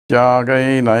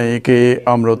त्यागैनैके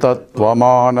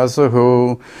अमृतत्वमानसुः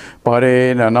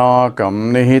परेण नाकं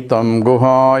निहितं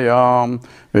गुहायां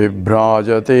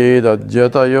विभ्राजते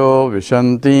दज्यतयो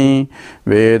विशन्ति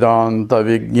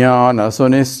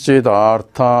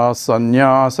वेदान्तविज्ञानसुनिश्चितार्था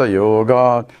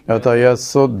सन्न्यासयोगात् यतयः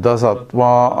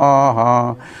शुद्धसत्त्वाः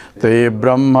ते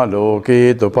ब्रह्मलोके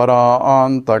तु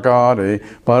परान्तकाले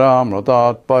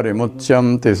परामृतात्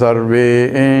परिमुच्यन्ति सर्वे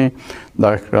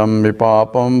दह्रं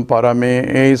विपापं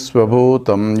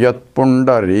परमेश्वभूतं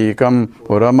यत्पुण्डरीकं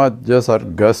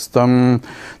पुरमज्जसर्गस्थं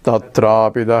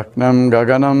तत्रापि दह्नं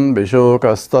गगनं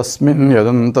विशोकस्तस्मिन्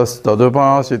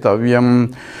यदन्तस्तदुपासितव्यं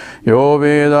यो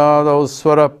वेदादौ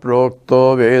स्वरप्रोक्तो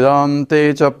वेदान्ते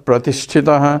च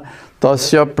प्रतिष्ठितः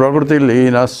तस्य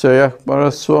प्रकृतिलीनस्य यः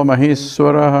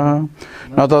परस्वमहीश्वरः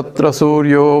न तत्र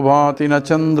सूर्यो भाति न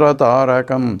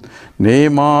चन्द्रतारकं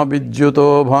नेमा विद्युतो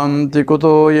भान्ति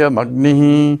कुतोऽयमग्निः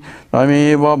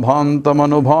तमेव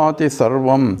भान्तमनुभाति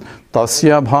सर्वं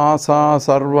तस्य भासा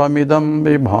सर्वमिदं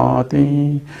विभाति।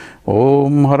 ॐ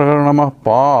हर हर नमः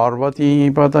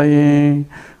पार्वतीपतये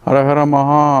हर हर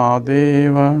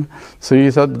महादेव। श्री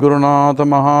सद्गुरुनाथ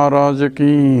महाराज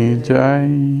की जय।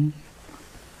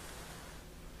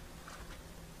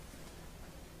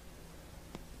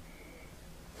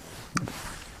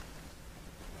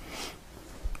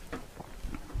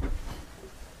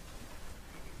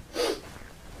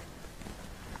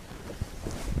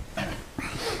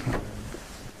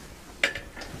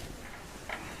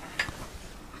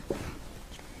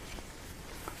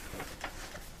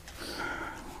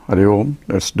 Hari Om.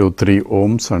 Let's do 3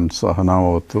 Oms and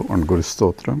Sahanavatu and Guru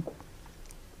Stotram.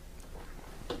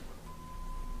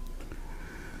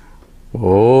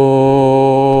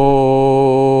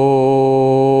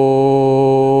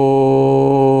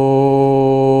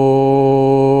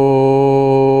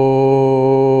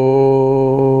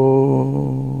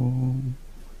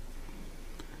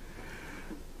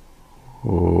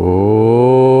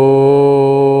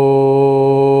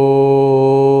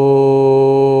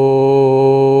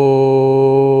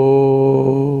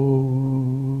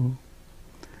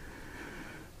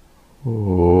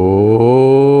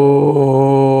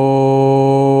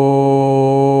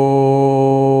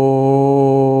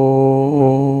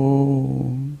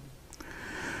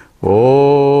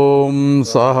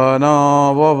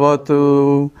 सहनाववतु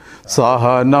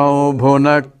सहनौ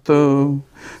भुनक्तु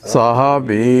सह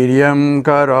वीर्यं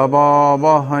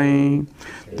करवावहै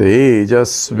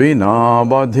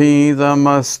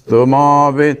तेजस्विनावधीतमस्तु मा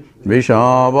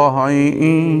विद्विषावहै।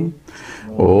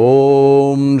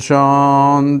 ॐ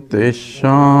शान्ति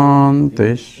शान्ति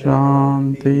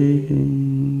शान्तिः।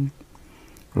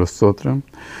 स्तोत्रम्।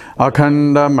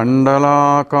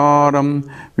 अखण्डमण्डलाकारं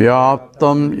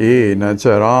व्याप्तं येन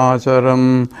चराचरं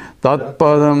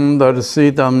तत्पदं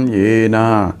दर्शितं येन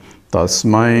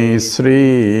तस्मै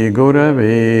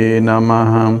श्रीगुरवे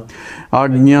नमः।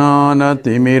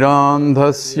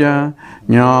 अज्ञानतिमिरान्धस्य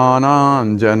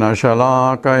ज्ञानाञ्जनशलाकया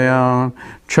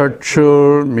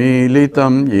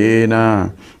चक्षुर्मीलितं येन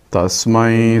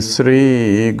तस्मै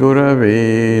श्रीगुरवे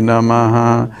नमः।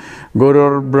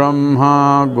 गुरुर्ब्रह्मा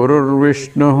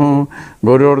गुरुर्विष्णुः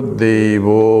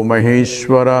गुरुर्देवो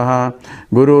महेश्वरः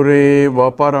गुरुरेव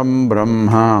परं ब्रह्म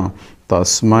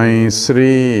तस्मै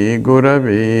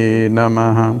श्रीगुरवे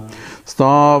नमः।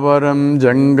 स्थावरं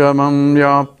जङ्गमं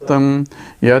व्याप्तं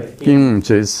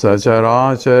यत्किञ्चित्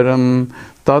सचराचरं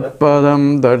तत्पदं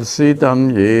दर्शितं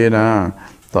येन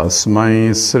तस्मै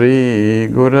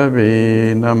श्रीगुरवे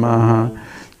नमः।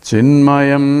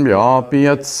 चिन्मयं व्यापि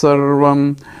यत्सर्वं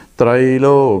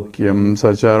त्रैलोक्यं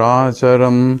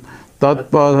सचराचरं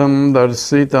तत्पदं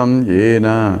दर्शितं येन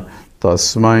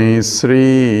तस्मै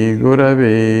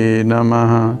श्रीगुरवे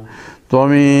नमः।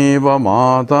 त्वमेव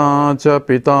माता च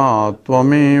पिता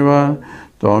त्वमेव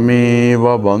त्वमेव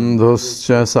बन्धुश्च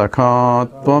सखा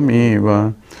त्वमेव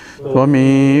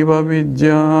त्वमेव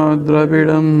विद्या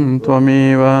द्रविडं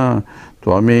त्वमेव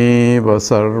त्वमेव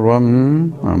सर्वं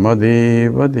मम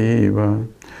देव देव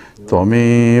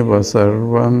त्वमेव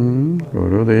सर्वं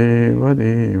गुरुदेव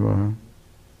देव।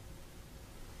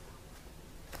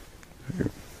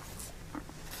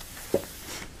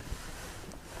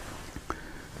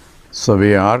 So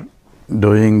we are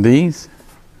doing the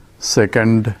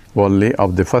second volley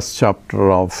of the first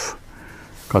chapter of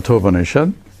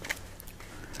Kathopanishad,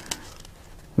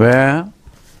 where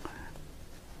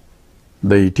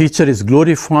the teacher is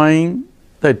glorifying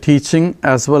the teaching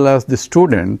as well as the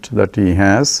student that he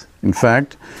has. In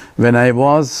fact, when I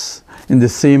was in the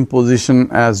same position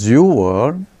as you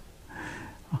were,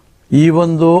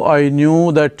 even though I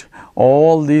knew that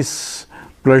all these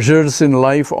pleasures in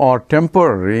life are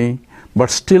temporary, but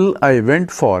still I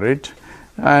went for it,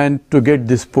 and to get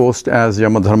this post as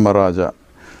Yamadharmaraja.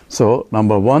 So,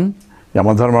 number one,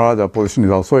 Yamadharmaraja position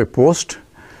is also a post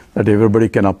that everybody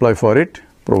can apply for it,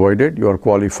 provided you are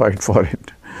qualified for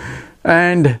it.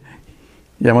 And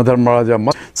Yamadharmaraja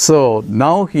must. So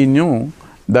now he knew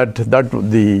that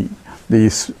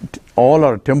these all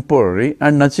are temporary,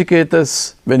 and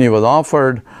Nachiketas, when he was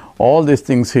offered all these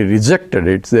things, he rejected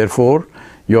it. Therefore,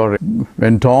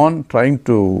 went on trying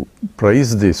to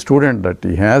praise the student that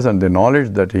he has and the knowledge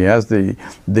that he has,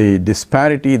 the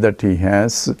disparity that he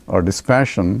has, or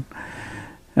dispassion.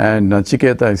 And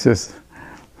Nachiketa says,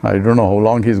 I don't know how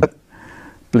long he's.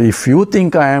 If you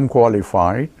think I am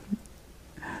qualified,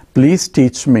 please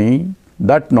teach me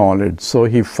that knowledge. So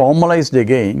he formalized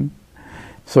again.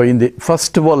 So in the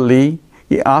first volley,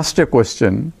 he asked a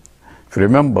question, if you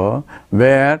remember,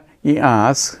 where he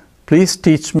asked, please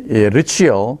teach me a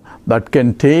ritual that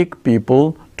can take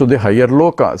people to the higher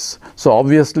lokas. So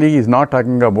obviously he is not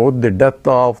talking about the death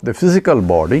of the physical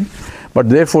body, but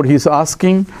therefore he is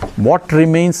asking what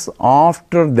remains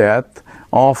after death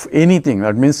of anything.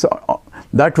 That means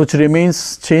that which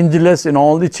remains changeless in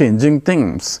all the changing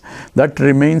things. That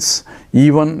remains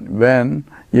even when,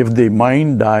 if the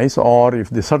mind dies, or if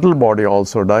the subtle body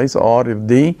also dies, or if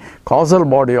the causal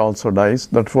body also dies,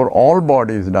 that for all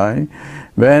bodies die.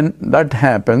 When that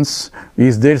happens,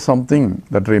 is there something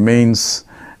that remains?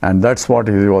 And that's what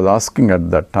he was asking at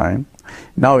that time.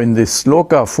 Now in the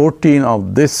sloka 14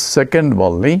 of this second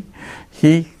volley,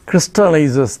 he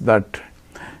crystallizes that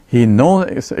he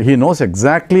knows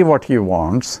exactly what he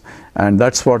wants, and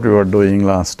that's what we were doing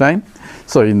last time.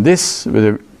 So in this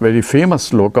very famous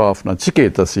sloka of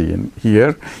Nachiketa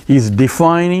here, he is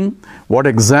defining what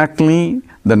exactly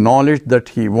the knowledge that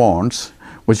he wants,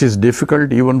 which is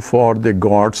difficult even for the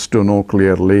gods to know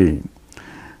clearly.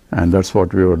 And that's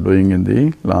what we were doing in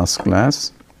the last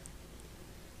class.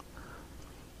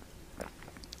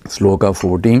 Sloka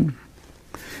 14.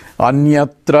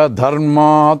 Anyatra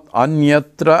dharmat,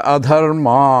 anyatra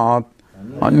adharmat,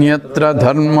 anyatra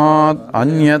dharmat,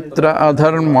 anyatra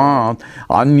adharmat,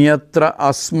 anyatra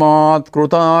asmat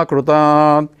kruta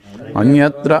krutat,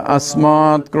 anyatra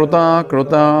asmat kruta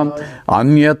krutat,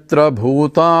 anyatra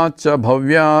bhuta cha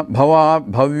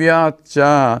bhavya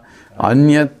cha,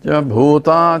 anyatra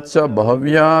bhuta cha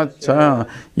bhavya cha,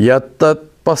 yattat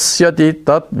pasyati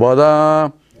tat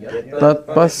vada. Tat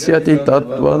pasyati tat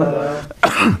vada.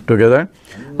 Together.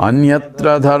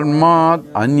 Anyatra dharmat,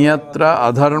 anyatra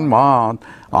adharmat,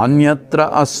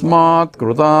 anyatra asmat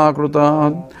kruta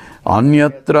krutat,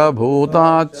 anyatra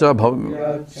bhuta cha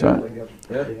bhavya cha,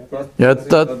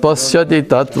 yattat pasyati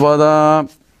tat vada.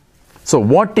 So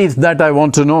what is that I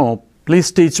want to know?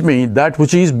 Please teach me that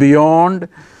which is beyond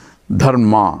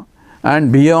dharma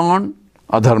and beyond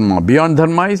adharma. Beyond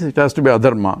dharma is, it has to be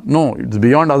adharma. No, it's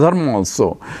beyond adharma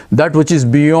also. That which is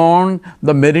beyond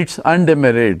the merits and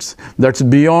demerits. That's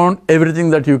beyond everything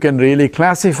that you can really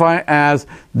classify as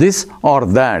this or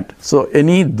that. So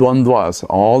any dvandvas,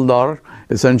 all are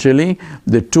essentially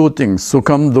the two things,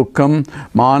 sukham, dukkham,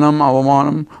 manam,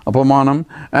 avamanam, apamanam,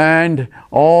 and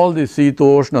all the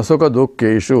sitoshna, sukha,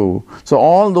 dukkeshu. So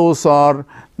all those are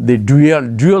the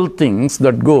dual things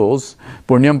that goes,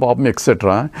 punyam, papam,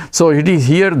 etc. So it is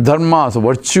here dharmas,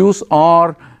 virtues,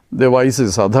 or the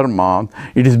vices, adharma.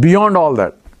 It is beyond all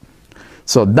that.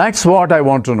 So that's what I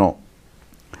want to know.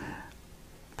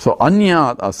 So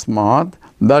anyat asmat,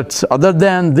 that's other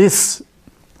than this.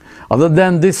 Other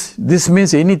than this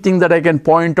means anything that I can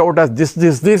point out as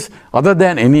this, other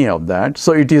than any of that.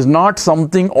 So it is not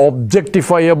something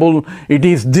objectifiable, it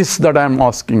is this that I am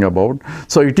asking about.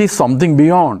 So it is something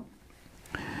beyond.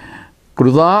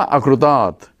 Kruta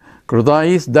akrutat. Kruta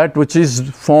is that which is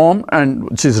form and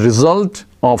which is result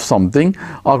of something.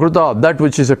 Akruta, that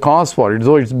which is a cause for it.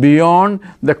 So it's beyond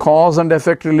the cause and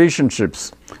effect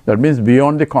relationships. That means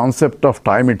beyond the concept of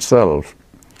time itself.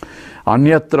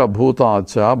 Anyatra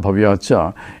bhutacha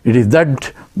bhavyacha. It is that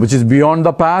which is beyond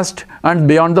the past and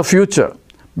beyond the future.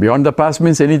 Beyond the past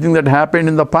means anything that happened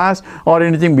in the past or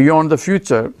anything beyond the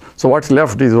future. So what's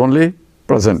left is only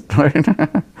present, right?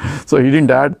 So he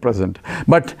didn't add present.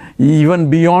 But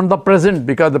even beyond the present,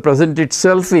 because the present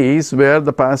itself is where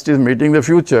the past is meeting the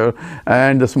future,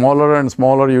 and the smaller and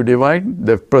smaller you divide,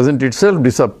 the present itself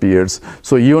disappears.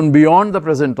 So even beyond the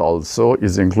present also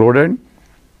is included.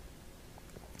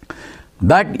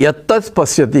 That yattas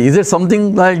pasyati, is it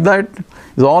something like that?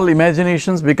 It's all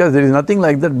imaginations, because there is nothing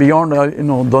like that beyond,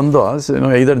 dvandvas,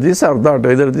 either this or that,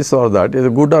 either this or that,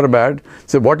 either good or bad.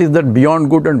 So what is that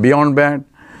beyond good and beyond bad?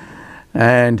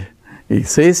 And He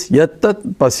says,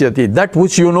 Yattat pasyati, that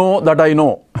which you know, that I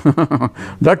know.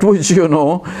 That which you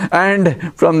know,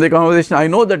 and from the conversation, I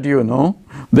know that you know.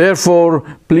 Therefore,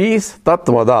 please, tat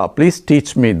vada, please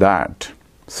teach me that.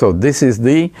 So this is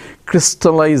the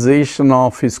crystallization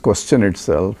of his question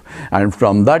itself. And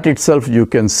from that itself, you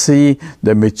can see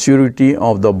the maturity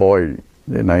of the boy.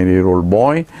 The 9-year-old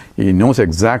boy, he knows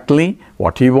exactly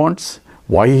what he wants,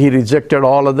 why he rejected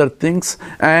all other things,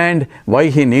 and why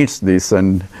he needs this.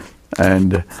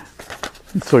 And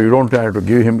so you don't have to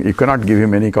give him, you cannot give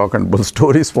him any cock and bull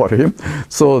stories for him.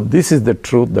 So this is the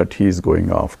truth that he is going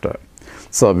after.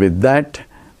 So with that,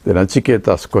 the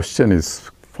Nachiketa's question is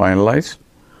finalized.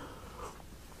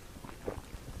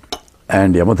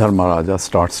 And Yamadharmaraja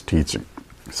starts teaching.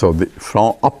 So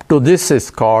from up to this is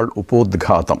called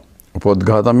Upodghatam.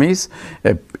 Upodghatam is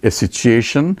a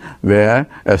situation where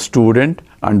a student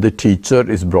and the teacher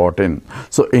is brought in.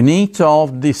 So in each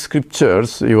of the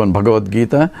scriptures, even Bhagavad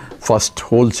Gita, first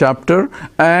whole chapter,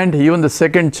 and even the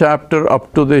second chapter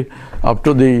up to the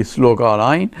sloka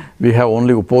 9, we have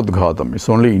only Upodghatam. It's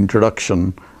only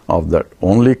introduction of that.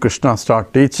 Only Krishna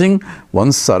start teaching.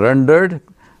 Once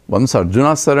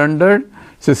Arjuna surrendered,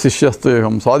 says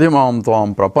Sishyastuyam Swadhimam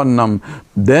Tvam Prapannam,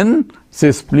 then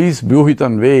says, please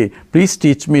Bhuhitan way, please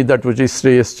teach me that which is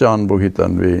Shreyaschan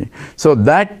Bhuhitan way. So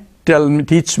that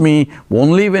teach me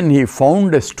only when he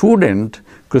found a student,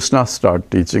 Krishna start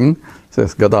teaching,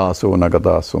 says Gadasu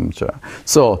Nagadasumcha.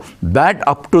 So that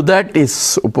up to that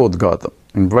is Upodghatam.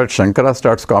 In fact, Shankara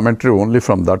starts commentary only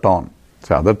from that on.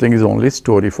 So other thing is only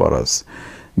story for us.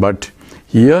 But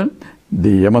here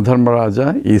the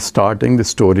Yamadharmaraja is starting the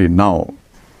story now.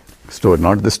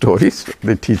 Not the stories,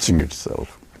 the teaching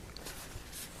itself.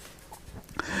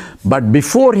 But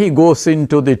before he goes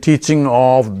into the teaching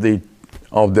of the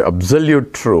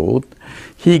absolute truth,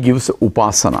 he gives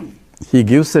upasana. He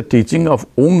gives a teaching of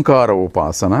Omkara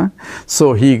upasana.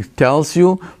 So he tells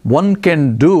you one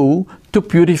can do to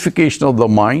purification of the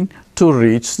mind to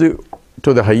reach to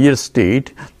the higher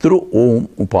state through Om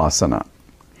upasana.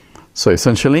 So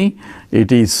essentially,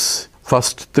 it is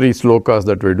first 3 slokas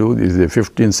that we do, is the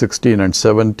 15, 16 and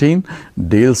 17,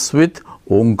 deals with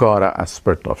Omkara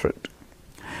aspect of it.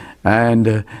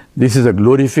 And this is a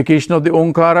glorification of the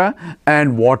Omkara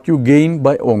and what you gain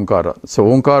by Omkara. So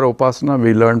Omkara Upasana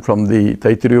we learn from the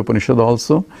Taittiriya Upanishad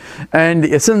also. And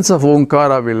the essence of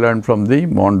Omkara we learn from the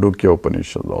Mandukya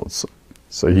Upanishad also.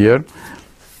 So here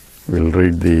we'll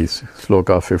read the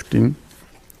sloka 15.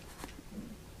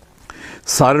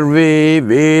 Sarve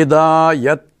Veda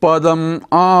Yat Padam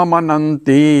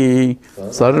Amananti,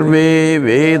 Sarve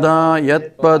Veda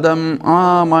Yat Padam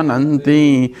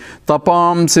Amananti,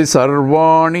 Tapamsi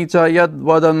Sarvani cha Yad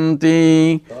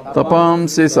Vadanti,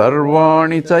 Tapamsi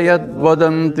Sarvani cha Yad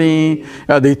Vadanti,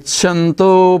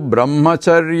 Yadichanto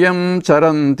Brahmacharyam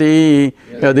Charanti,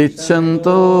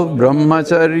 Yadichanto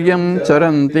Brahmacharyam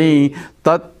Charanti,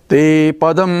 Tatte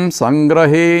Padam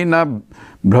Sangrahena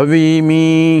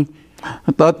Bhavimi,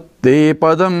 Tatte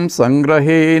Padam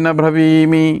Sangrahena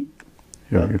Bhavimi.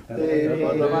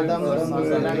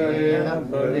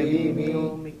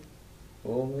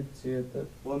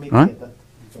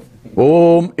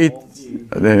 Om it.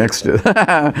 The next.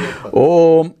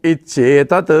 Om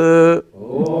Ichetat.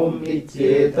 Om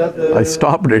Ichetat. I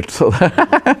stopped it. So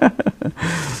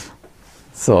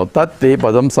Tatte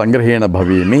Padam Sangrahena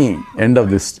Bhavimi. End of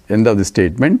the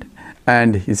statement.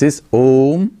 And he says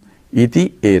Om Iti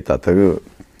Etat.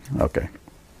 Okay.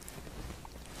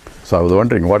 So I was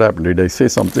wondering what happened. Did I say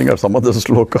something or some other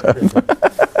sloka?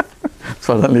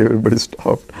 Suddenly everybody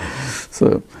stopped.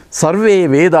 So Sarve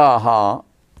Vedaha,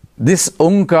 this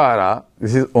Omkara,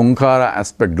 this is Omkara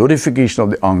aspect, glorification of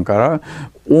the Omkara.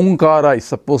 Omkara is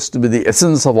supposed to be the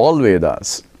essence of all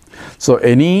Vedas. So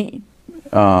any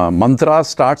mantra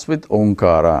starts with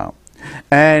Omkara.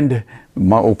 And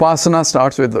Upasana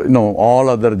starts with all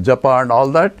other japa and all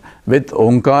that with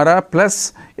Omkara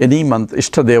plus any mantra,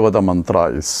 Ishtadevata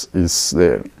mantra is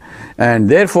there. And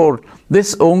therefore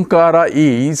this Omkara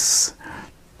is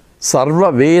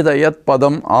Sarva Veda Yat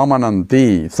Padam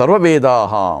Amananti. Sarva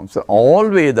Vedaha. So all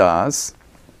Vedas.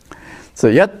 So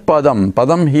Yat Padam.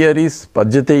 Padam here is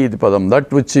Pajyate iti Padam.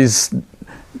 That which is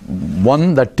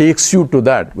one that takes you to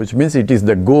that. Which means it is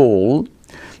the goal.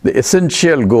 The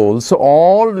essential goal. So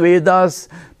all Vedas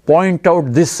point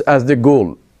out this as the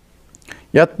goal.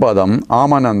 Yat Padam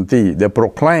Amananti. They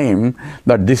proclaim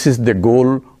that this is the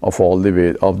goal of all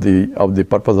the of the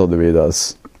purpose of the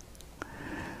Vedas.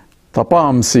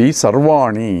 Tapamsi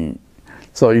Sarvani.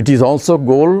 So it is also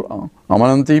goal.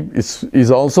 Amananti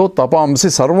is also Tapamsi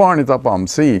Sarvani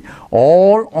Tapamsi.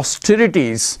 All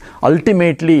austerities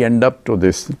ultimately end up to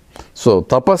this. So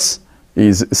tapas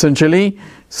is essentially,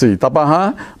 see,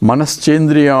 tapaha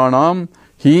manaschendriyanam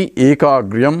hi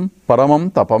ekagryam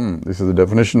paramam tapam. This is the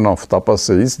definition of tapas,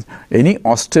 is any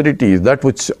austerity is that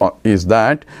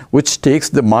which takes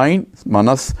the mind,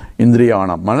 manas,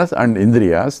 indriyana, manas and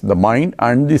indriyas, the mind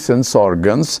and the sense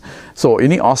organs. So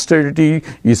any austerity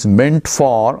is meant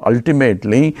for,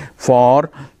 ultimately,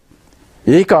 for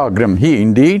ekagryam, he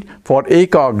indeed, for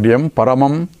ekagryam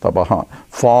paramam tapaha,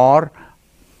 for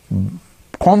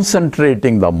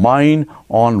concentrating the mind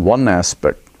on one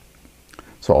aspect.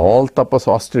 So all tapas,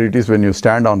 austerities, when you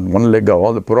stand on one leg,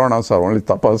 all the Puranas are only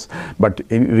tapas, but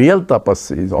in real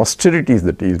tapas is austerities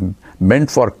that is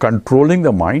meant for controlling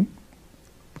the mind,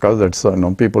 because that's,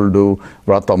 people do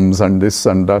vratams and this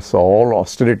and that's, all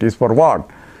austerities for what?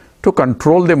 To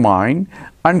control the mind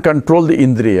and control the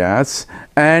indriyas,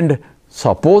 and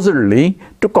supposedly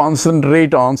to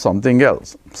concentrate on something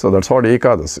else. So that's what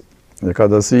Ekadasi.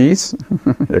 Ekadasi is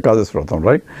Ekadasi Vratam,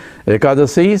 right?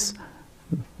 Ekadasi is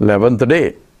 11th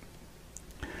day.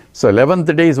 So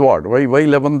 11th day is what? Why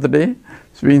 11th day?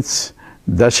 It means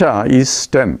Dasha is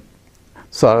 10.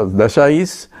 So Dasha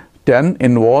is 10,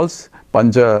 involves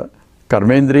Pancha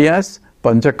Karmendriyas,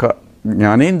 Pancha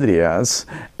Jnanendriyas,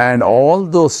 and all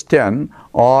those 10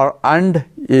 are and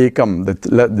Ekam.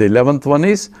 The 11th one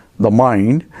is the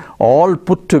mind, all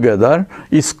put together,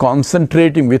 is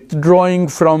concentrating, withdrawing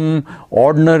from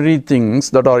ordinary things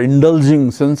that are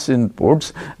indulging sense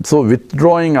inputs. So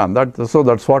withdrawing on that, so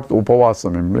that's what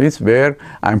Upavasana means, where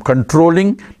I am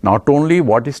controlling not only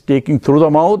what is taking through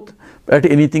the mouth, but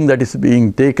anything that is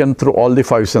being taken through all the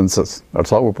five senses.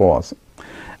 That's how Upavasana.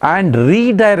 And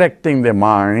redirecting the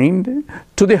mind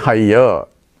to the higher.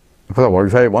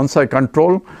 Once I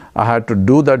control, I had to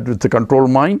do that with the control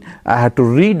mind. I had to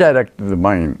redirect the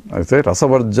mind. I say,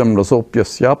 Rasavarjam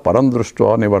rasopyasya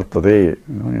parandrushva nivartate.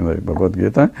 In the Bhagavad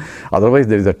Gita. Otherwise,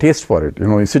 there is a taste for it.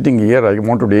 Sitting here, I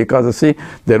want to do Ekadasi,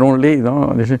 then only,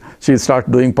 she starts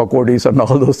doing pakodis and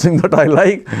all those things that I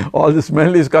like. All the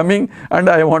smell is coming, and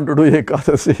I want to do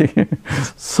Ekadasi.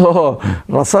 So,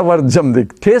 Rasavarjam, the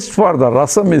taste for the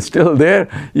rasam is still there,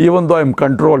 even though I am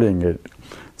controlling it.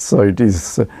 So, it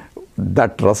is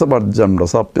that rasavarjam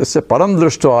rasapyasya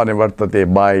parandrushva nivartate.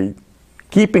 By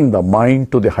keeping the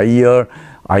mind to the higher,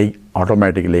 I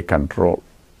automatically control.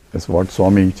 That's what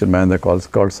Swami Chirmananda calls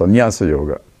called sannyasa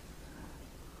yoga.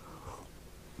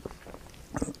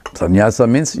 Sannyasa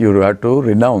means you have to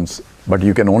renounce, but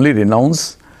you can only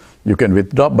renounce, you can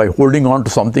withdraw by holding on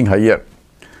to something higher.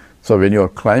 So when you are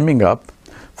climbing up,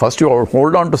 first you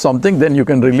hold on to something, then you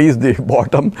can release the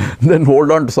bottom, then hold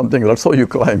on to something. That's how you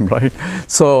climb, right?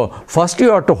 So first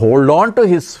you have to hold on to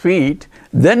his feet,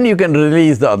 then you can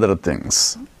release the other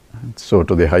things. So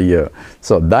to the higher.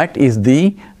 So that is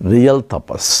the real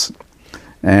tapas.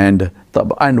 And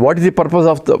what is the purpose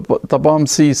of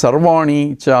tapamsi?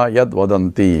 Sarvani cha yad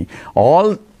vadanti.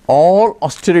 All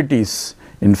austerities,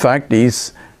 in fact,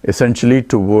 is essentially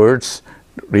towards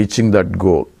reaching that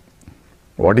goal.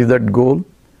 What is that goal?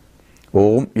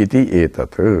 Om iti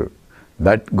etat.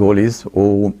 That goal is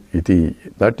Om iti.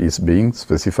 That is being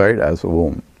specified as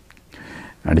Om.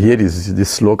 And here is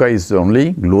this sloka is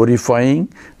only glorifying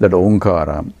that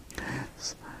Omkara.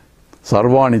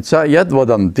 Sarvanicha yad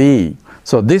vadanti.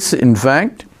 So this in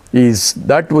fact is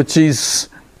that which is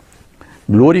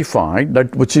glorified,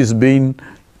 that which is being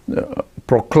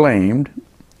proclaimed.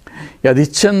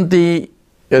 Yadichanti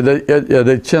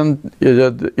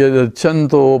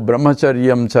yadichanto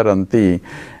brahmacharyam charanti.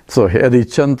 So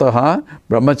yadichantaha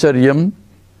brahmacharyam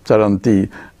charanti.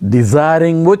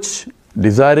 Desiring which?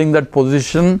 Desiring that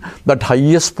position, that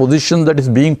highest position that is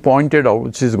being pointed out,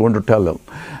 which is going to tell them.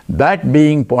 That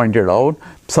being pointed out,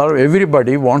 so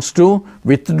everybody wants to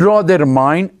withdraw their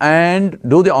mind and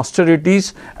do the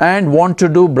austerities and want to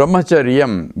do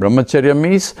brahmacharyam. Brahmacharyam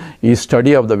is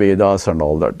study of the Vedas and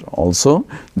all that. Also,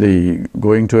 the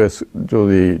going to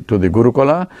the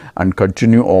Gurukula and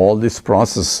continue all this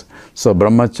process. So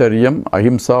brahmacharyam,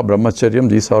 ahimsa, brahmacharyam,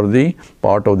 these are the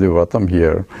part of the vratam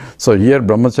here. So here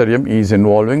brahmacharyam is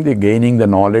involving the gaining the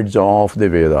knowledge of the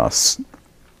Vedas.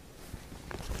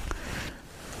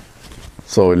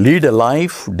 So lead a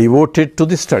life devoted to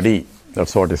the study.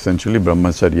 That's what essentially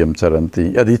brahmacharyam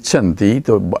charanti. Yadichanti,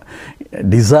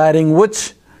 desiring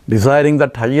which? Desiring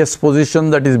that highest position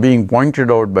that is being pointed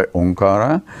out by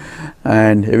Omkara,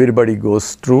 and everybody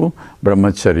goes through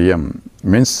brahmacharyam.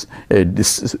 Means a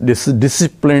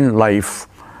disciplined life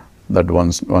that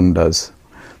one does.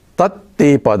 Tat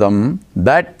te padam,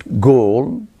 that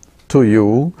goal to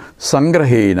you,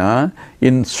 sangrahena,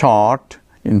 in short,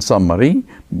 in summary,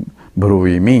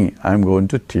 bruvimi, I am going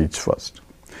to teach first.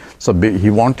 So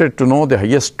he wanted to know the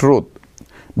highest truth.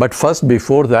 But first,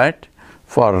 before that,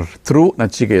 through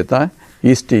Nachiketa,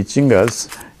 he is teaching us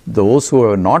those who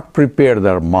have not prepared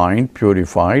their mind,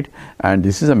 purified, and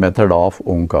this is a method of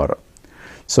Omkara.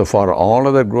 So for all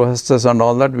other Grihasthas and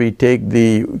all that, we take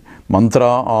the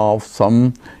mantra of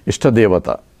some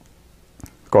Ishtadevata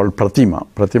called Pratima.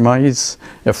 Pratima is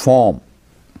a form.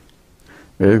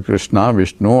 Where Krishna,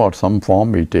 Vishnu or some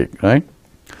form we take, right?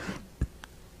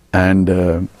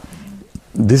 And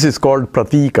this is called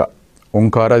Pratika.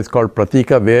 Omkara is called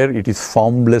Pratika, where it is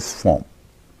formless form.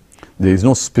 There is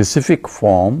no specific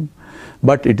form,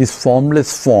 but it is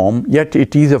formless form, yet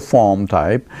it is a form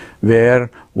type where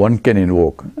one can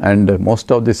invoke. And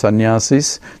most of the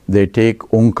sannyasis, they take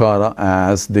Omkara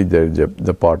as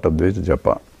the part of the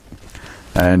japa.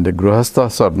 And the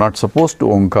Grihasthas are not supposed to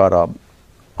Omkara,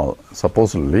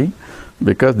 supposedly,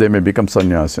 because they may become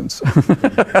sannyasins.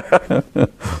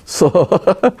 So,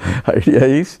 idea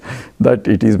is that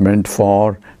it is meant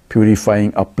for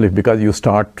purifying, uplift, because you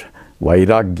start,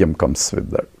 vairagyam comes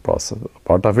with that process.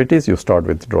 Part of it is you start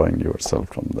withdrawing yourself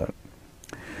from that.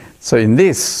 So in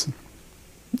this,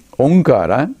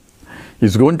 Omkara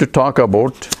is going to talk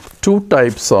about two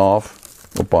types of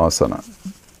upasana.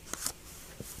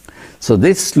 So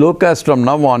this slokas from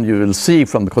now on, you will see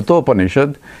from the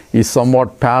Kathopanishad, is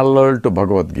somewhat parallel to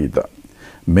Bhagavad Gita.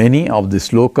 Many of the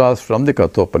slokas from the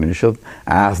Kathopanishad,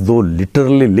 as though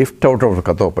literally lift out of the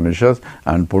Kathopanishad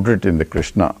and put it in the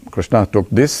Krishna. Krishna took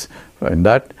this in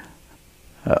that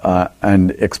and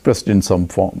expressed in some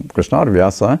form. Krishna or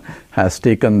Vyasa has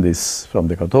taken this from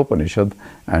the Kathopanishad,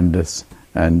 and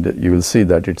you will see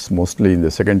that it's mostly in the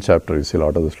second chapter. You see a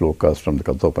lot of the slokas from the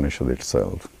Kathopanishad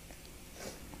itself.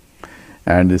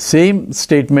 And the same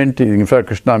statement, in fact,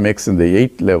 Krishna makes in the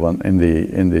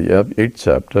 8th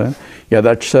chapter,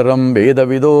 Yadaksharam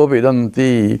Vedavido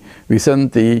Vedanti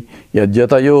Visanti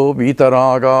Yajatayo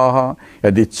Vitaragaha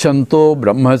Yadichanto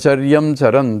Brahmacharyam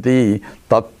Charanti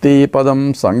Tatti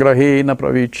Padam Sangrahena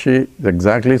Pravichi.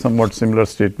 Exactly somewhat similar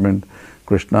statement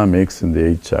Krishna makes in the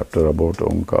 8th chapter about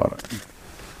Omkara.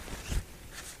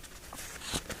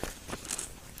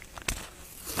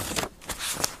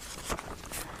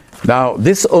 Now,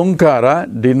 this Omkara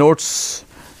denotes,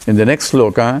 in the next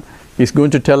sloka, is going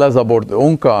to tell us about the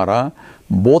Omkara,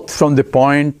 both from the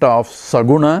point of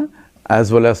Saguna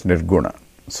as well as Nirguna.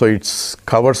 So it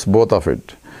covers both of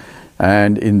it.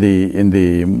 And in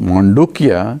the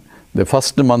Mandukya, the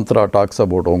first mantra talks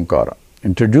about Omkara,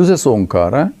 introduces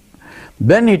Omkara.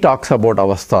 Then he talks about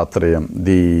Avastatrayam,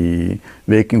 the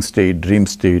waking state, dream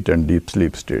state, and deep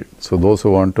sleep state. So those who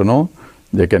want to know,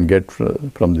 they can get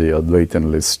from the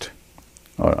Advaitan list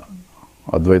or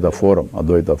Advaita forum.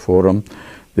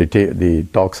 The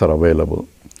talks are available.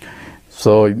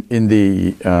 So in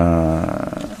the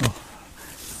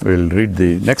we'll read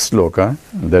the next sloka,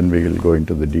 and then we will go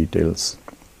into the details.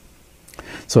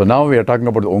 So now we are talking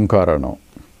about the Omkara now.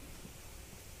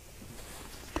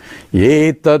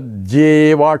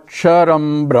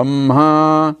 Etadjevaksharam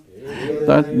Brahma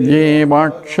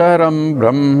Tadjevaksharam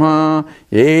Brahma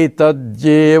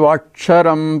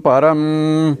Etadjevaksharam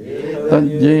Param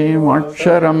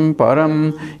Tadjevaksharam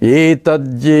Param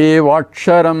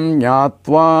Etadjevaksharam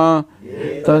Nyatva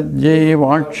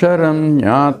Tadjevaksharam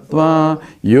Nyatva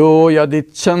Yo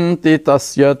Yadichanti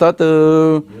Tasya Tat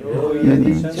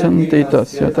Yadichanti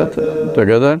Tasya Tat.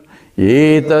 Together.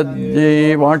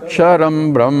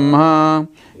 Etadjevaksharam Brahma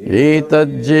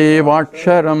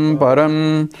Etadjevaksharam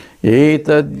Param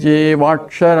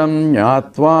Etadjevaksharam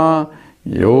Nyatva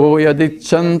Yo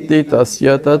Yadichanti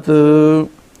Tasya Tat.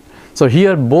 So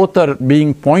here both are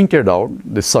being pointed out,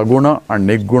 the Saguna and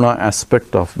Nirguna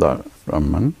aspect of the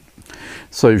Brahman.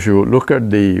 So if you look at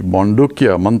the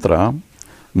Mandukya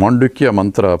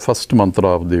mantra, first mantra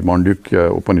of the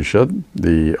Mandukya Upanishad,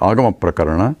 the Agama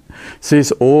Prakarana,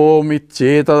 says Om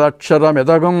Ichetadaksharam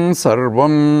Edagam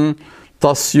Sarvam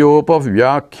Tasyopa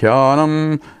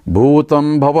Vyakhyanam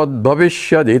Bhutam Bhavad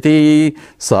Bhavishyaditi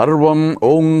Sarvam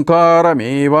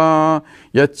Omkarameva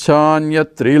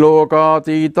Yachanyat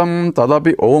Trilokatitam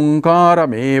Tadapi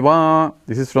Omkarameva.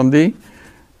 This is from the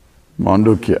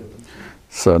Mandukya.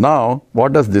 So now,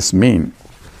 what does this mean?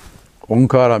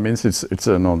 Omkara means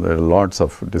there are lots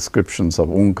of descriptions of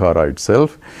Omkara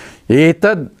itself.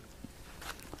 Etad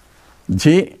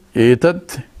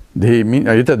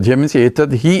means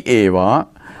etad hi eva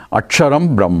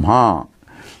aksharam brahma.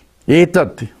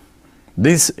 Etad,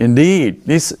 this indeed,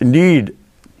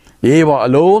 eva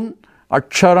alone,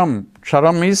 aksharam.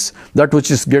 Ksharam is that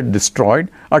which is get destroyed.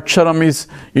 Aksharam is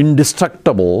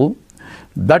indestructible.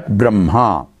 That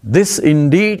Brahma, this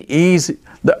indeed is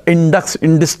the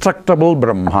indestructible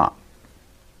Brahma.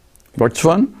 Which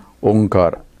one?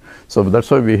 Omkara. So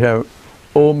that's why we have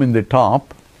Om in the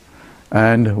top.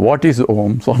 And what is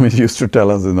Om? Swami used to tell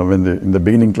us, in the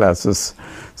beginning classes.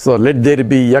 So let there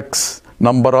be X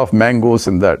number of mangoes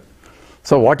in that.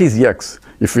 So what is X?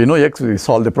 If we know X, we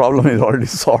solve the problem, is already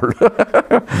solved.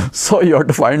 So you have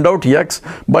to find out X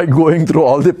by going through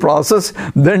all the process,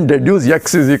 then deduce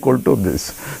X is equal to this.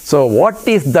 So what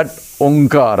is that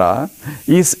Omkara?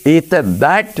 Is ether,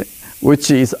 that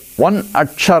which is one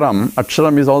Aksharam.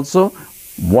 Aksharam is also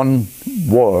one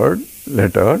word,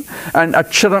 letter, and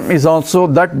Aksharam is also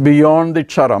that beyond the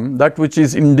Charam, that which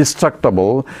is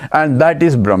indestructible, and that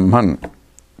is Brahman.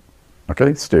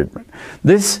 Okay, statement.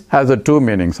 This has two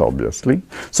meanings, obviously.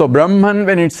 So Brahman,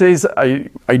 when it says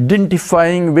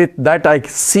identifying with that I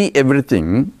see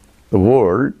everything, the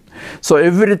world, so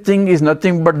everything is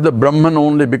nothing but the Brahman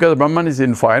only, because Brahman is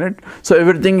infinite. So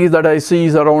everything is that I see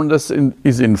is around us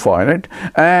is infinite,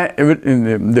 and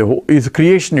is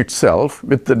creation itself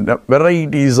with the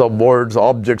varieties of words,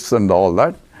 objects, and all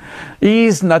that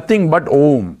is nothing but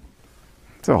Om.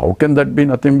 So how can that be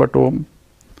nothing but Om?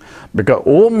 Because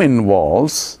Om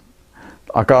involves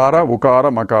Akara, Ukara,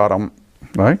 Makaram,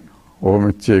 right?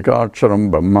 Om Icheka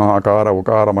Aksharam Brahma Akara,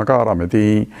 Ukara, Makaram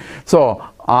iti. So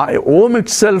Om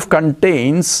itself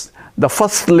contains the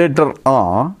first letter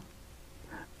A,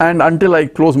 and until I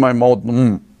close my mouth,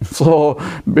 So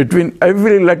between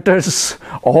every letters,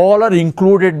 all are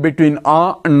included between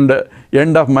A and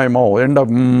end of my mouth, end of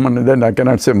and then I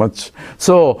cannot say much.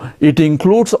 So it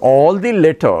includes all the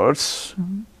letters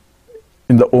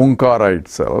in the Omkara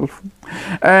itself,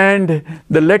 and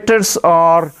the letters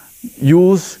are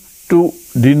used to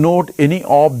denote any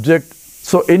object.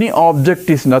 So any object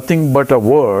is nothing but a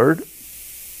word,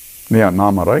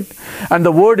 Nama, right? And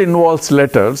the word involves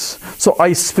letters. So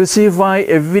I specify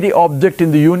every object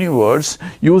in the universe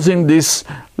using this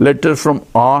letter from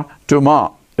A to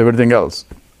Ma, everything else.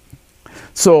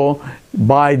 So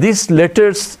by these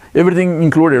letters, everything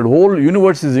included, whole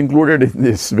universe is included in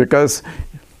this, because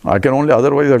I can only,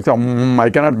 otherwise I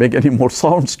cannot make any more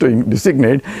sounds to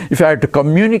designate. If I had to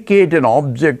communicate an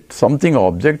object, something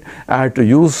object, I had to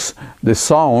use the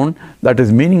sound that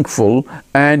is meaningful,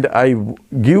 and I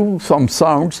give some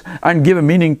sounds and give a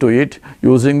meaning to it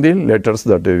using the letters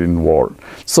that are involved.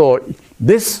 So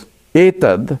this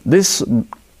Etad, this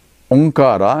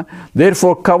Omkara,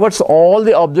 therefore covers all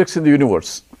the objects in the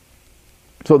universe.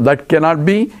 So that cannot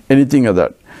be anything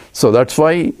other. So that's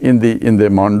why in the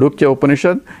Mandukya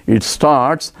Upanishad it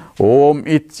starts Om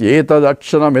Ityetad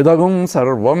Aksharam Idagum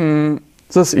Sarvam.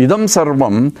 So idam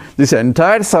sarvam, this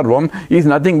entire sarvam is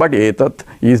nothing but etat,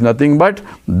 is nothing but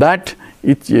that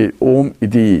Om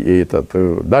iti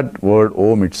etat. That word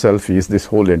Om itself is this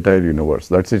whole entire universe.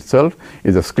 That itself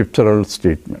is a scriptural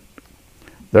statement.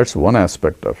 That's one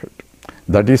aspect of it.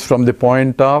 That is from the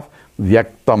point of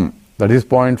Vyaktam. That is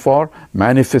point for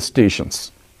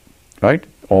manifestations. Right?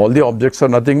 All the objects are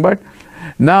nothing but.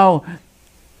 Now,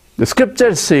 the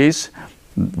scripture says,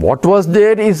 what was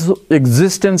there is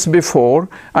existence before,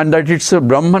 and that it's a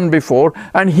Brahman before,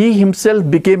 and he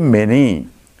himself became many.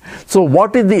 So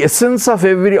what is the essence of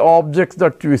every object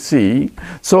that we see?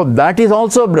 So that is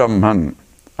also Brahman,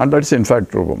 and that is in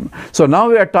fact true. So now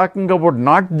we are talking about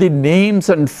not the names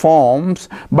and forms,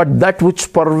 but that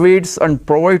which pervades and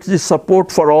provides the support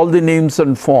for all the names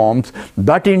and forms.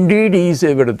 That indeed is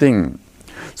everything.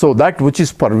 So that which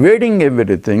is pervading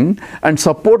everything and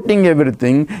supporting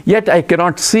everything, yet I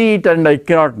cannot see it and I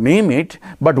cannot name it,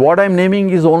 but what I am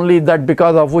naming is only that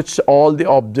because of which all the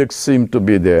objects seem to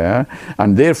be there,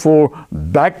 and therefore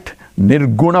that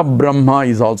Nirguna Brahma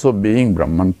is also being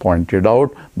Brahman pointed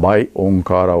out by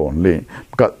Omkara only.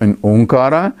 Because in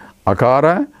Omkara,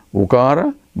 Akara,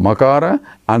 Ukara, Makara,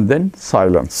 and then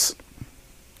silence.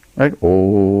 Right?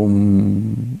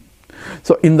 Om.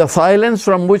 So in the silence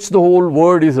from which the whole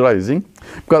word is rising,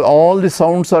 because all the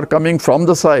sounds are coming from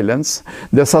the silence,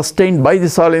 they are sustained by the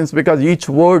silence, because each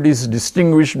word is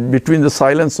distinguished between the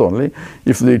silence only.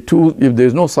 If there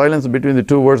is no silence between the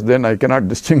two words, then I cannot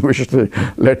distinguish the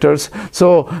letters.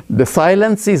 So the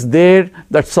silence is there,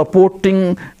 that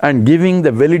supporting and giving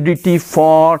the validity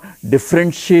for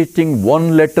differentiating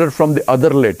one letter from the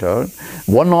other letter,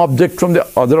 one object from the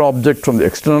other object from the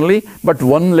externally, but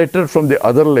one letter from the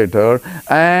other letter,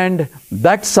 and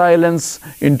that silence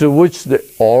into which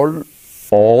all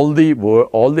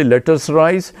the letters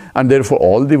rise, and therefore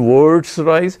all the words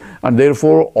rise, and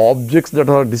therefore objects that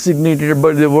are designated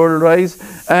by the word rise.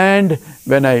 And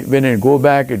when I go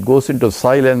back, it goes into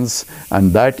silence,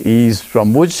 and that is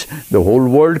from which the whole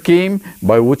world came,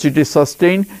 by which it is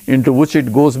sustained, into which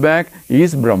it goes back,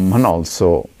 is Brahman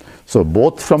also. So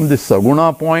both from the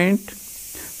Saguna point,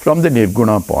 from the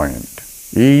Nirguna point.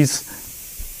 is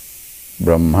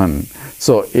Brahman.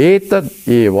 So, etad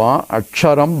eva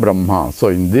aksharam Brahma. So,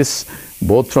 in this,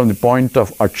 both from the point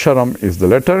of aksharam is the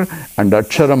letter, and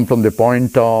aksharam from the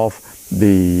point of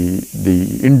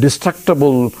the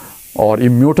indestructible or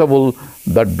immutable,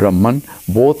 that Brahman,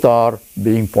 both are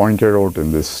being pointed out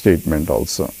in this statement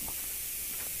also.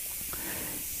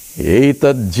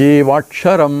 Etad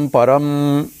jevaksharam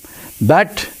param.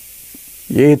 That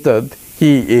etad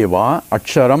hi eva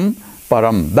aksharam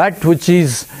param. That which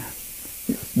is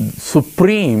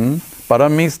supreme,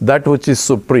 param is that which is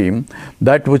supreme,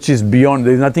 that which is beyond,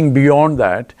 there is nothing beyond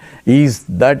that is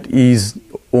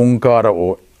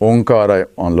Omkara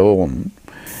alone.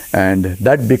 And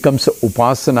that becomes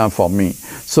upasana for me.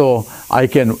 So I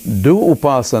can do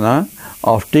upasana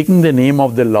of taking the name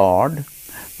of the Lord,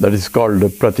 that is called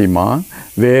Pratima,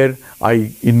 where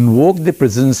I invoke the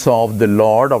presence of the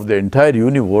Lord of the entire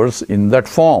universe in that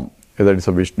form. Whether it's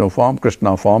a Vishnu form,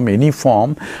 Krishna form, any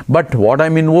form. But what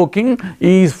I'm invoking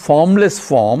is formless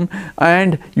form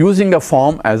and using a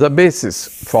form as a basis.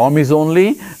 Form is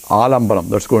only alambanam.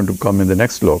 That's going to come in the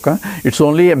next sloka. It's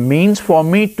only a means for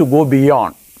me to go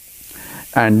beyond.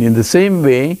 And in the same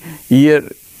way, here,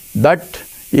 that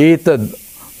etad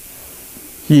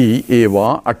hi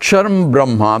eva aksharam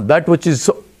Brahma, that which is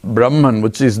Brahman,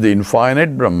 which is the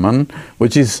infinite Brahman,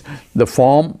 which is the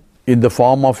form, in the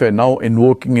form of a, now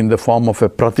invoking in the form of a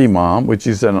pratima, which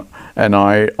is an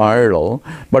idol.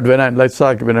 But when I was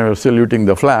saluting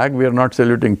the flag, we are not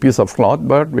saluting piece of cloth,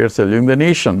 but we are saluting the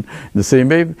nation. The same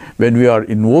way, when we are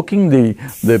invoking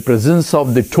the presence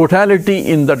of the totality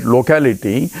in that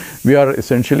locality, we are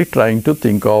essentially trying to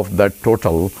think of that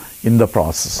total in the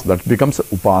process. That becomes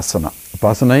upasana.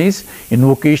 Upasana is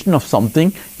invocation of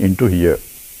something into here.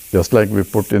 Just like we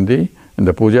put in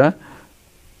the puja,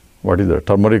 what is the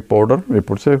turmeric powder? We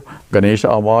put, say, Ganesha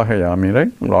avahayami,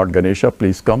 right? Lord Ganesha,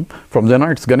 please come. From then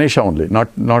on, it's Ganesha only,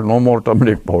 not no more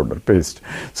turmeric powder paste.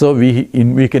 So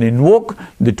we can invoke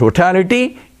the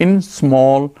totality in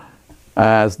small,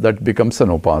 as that becomes an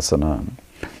upasana.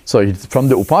 So it's from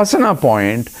the upasana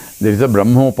point, there is a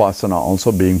Brahma upasana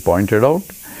also being pointed out.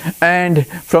 And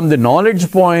from the knowledge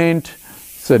point,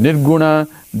 so nirguna,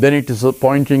 then it is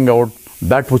pointing out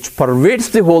that which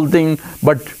pervades the whole thing,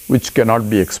 but which cannot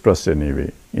be expressed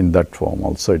anyway. In that form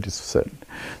also it is said.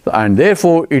 And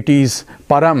therefore it is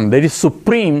param, there is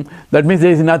supreme, that means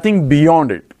there is nothing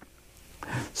beyond it.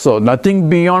 So nothing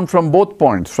beyond from both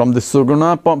points, from the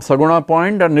saguna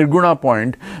point and nirguna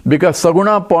point, because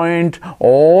saguna point,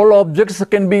 all objects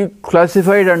can be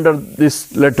classified under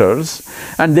these letters,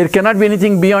 and there cannot be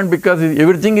anything beyond, because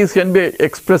everything can be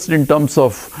expressed in terms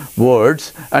of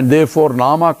words, and therefore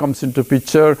nama comes into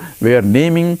picture, where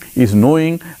naming is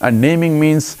knowing, and naming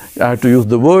means I have to use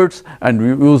the words, and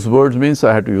use words means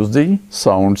I have to use the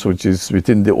sounds which is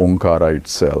within the Omkara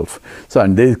itself. So,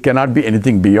 and there cannot be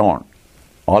anything beyond.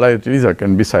 All I is there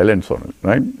can be silence only,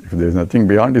 right? If there is nothing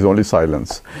beyond, it is only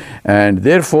silence. And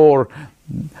therefore,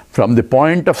 from the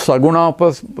point of saguna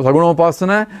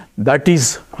upasana, that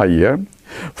is higher.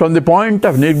 From the point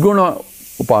of nirguna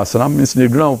upasana, means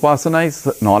nirguna upasana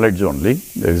is knowledge only.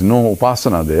 There is no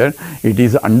upasana there. It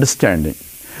is understanding.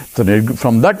 So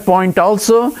from that point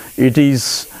also, it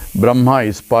is Brahma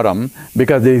is param,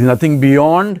 because there is nothing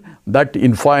beyond that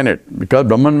infinite, because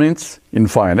Brahman means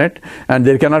infinite, and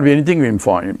there cannot be anything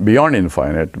beyond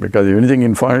infinite, because if anything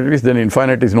infinite is, then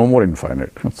infinite is no more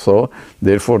infinite. So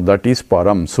therefore that is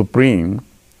param, supreme.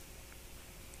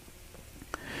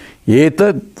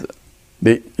 Etad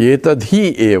hi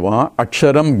eva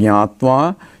aksharam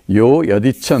jnatva yo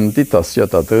yadichanti tasya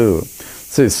tat.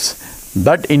 Says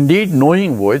that indeed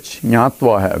knowing which,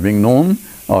 jnatva having known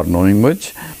or knowing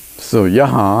which, so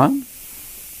yaha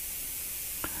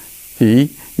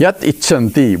he yat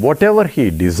icchanti, whatever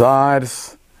he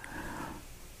desires,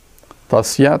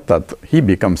 tasya tat, he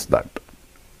becomes that.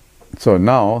 So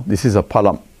now this is a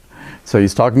phalam. So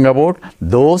he's talking about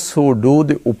those who do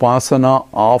the upasana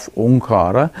of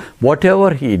Omkara,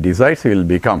 whatever he desires he will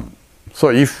become. So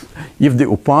if the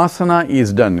upasana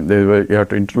is done, you have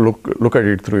to look at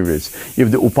it three ways.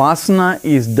 If the upasana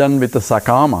is done with a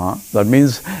sakama, that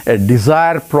means a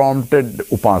desire prompted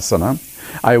upasana.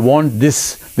 I want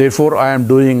this, therefore I am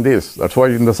doing this. That's why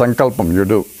in the sankalpam you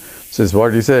do. This is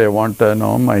what you say, I want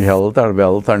my health or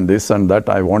wealth and this and that,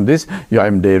 I want this. I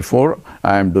am therefore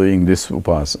I am doing this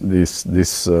upasana.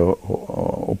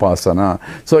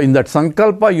 So in that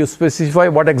sankalpa you specify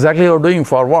what exactly you are doing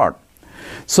for what.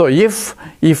 So if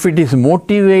it is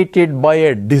motivated by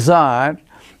a desire,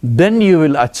 then you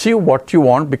will achieve what you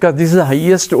want, because this is the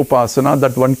highest upasana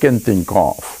that one can think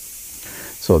of.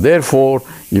 So therefore,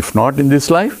 if not in this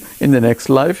life, in the next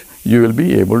life, you will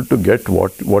be able to get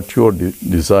what you are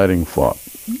desiring for.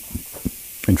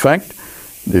 In fact,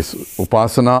 this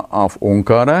upasana of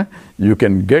Omkara, you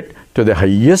can get to the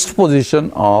highest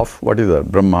position of, what is that?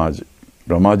 Brahmaji.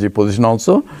 Brahmaji position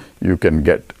also you can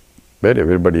get, where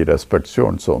everybody respects you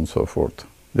and so on and so forth.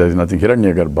 There is nothing.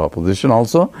 Hiranyagarbha position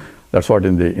also, that's what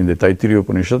in the Taittiriya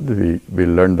Upanishad we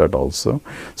learned that also.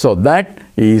 So that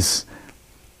is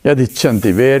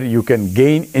Yadichanti, where you can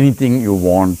gain anything you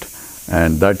want,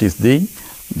 and that is the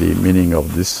meaning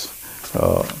of this,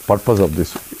 purpose of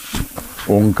this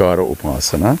Omkara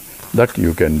Upasana that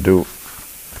you can do.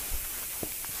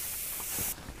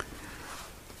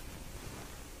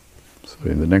 So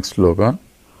in the next sloka,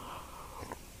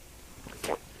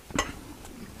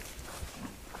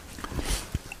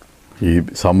 he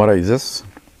summarizes,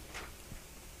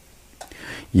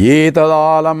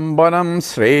 Yetadalambanam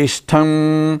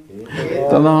sreshtham,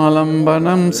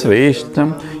 tadalambanam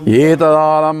sreshtham,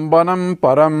 yetadalambanam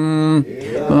param,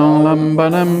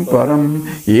 tadalambanam param,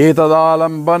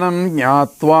 yetadalambanam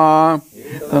jnatva,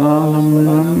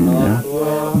 tadalambanam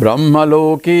jnatva,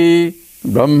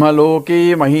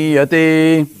 brahmaloki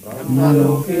mahiyate,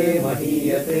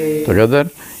 together,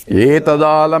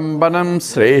 Etadalambanam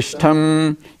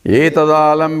sreshtham,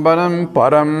 etadalambanam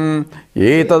param,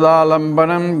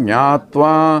 etadalambanam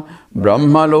jnatva,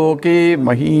 brahmaloki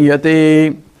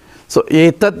mahiyate. So,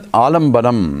 etad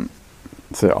alambanam.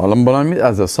 So, alambanam is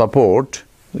as a support,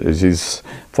 this is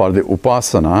for the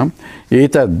upasana.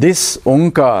 Etad, this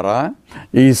Omkara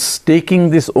is taking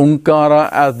this Omkara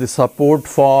as the support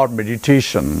for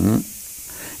meditation.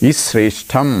 Is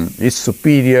sreshtham, is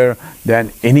superior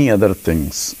than any other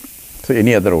things, so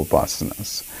any other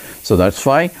upasanas. So that's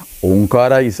why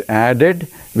Omkara is added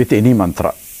with any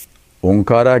mantra.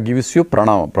 Omkara gives you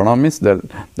pranam. Pranam means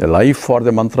the life for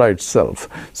the mantra itself.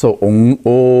 So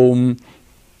Om,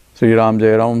 Sri Ram,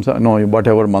 Jai Ram, no,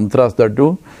 whatever mantras that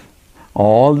do,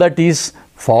 all that is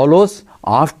follows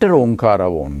after Omkara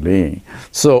only.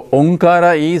 So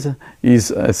Omkara is I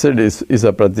said is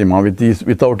a pratima, which is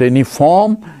without any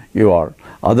form you are.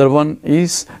 Other one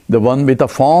is the one with a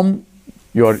form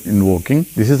you are invoking.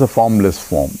 This is a formless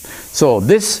form. So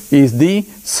this is the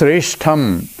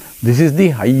sreshtham. This is the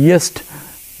highest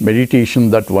meditation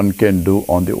that one can do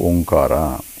on the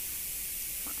Omkara.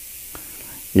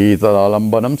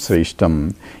 Etadalambanam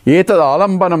sreshtham.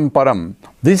 Etadalambanam param.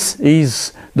 This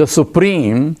is the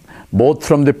supreme, both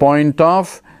from the point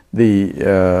of the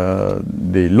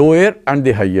lower and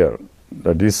the higher.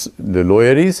 That is, the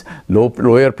lower is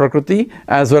lower Prakriti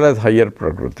as well as higher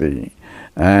Prakriti.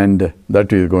 And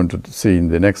that we are going to see in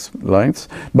the next lines.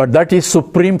 But that is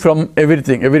supreme from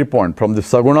everything, every point, from the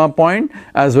Saguna point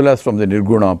as well as from the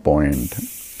Nirguna point.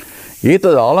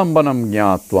 Etad alambanam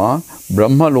jnatva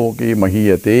brahmaloki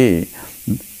mahiyate.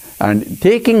 And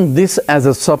taking this as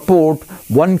a support,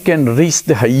 one can reach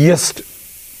the highest.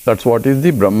 That's what is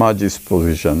the Brahmaji's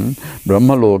position,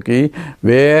 Brahmaloki,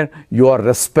 where you are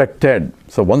respected.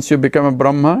 So once you become a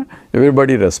Brahma,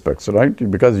 everybody respects, right?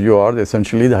 Because you are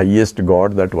essentially the highest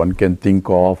God that one can think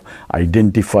of,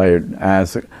 identified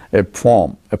as a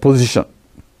form, a position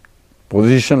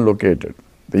located.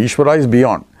 The Ishvara is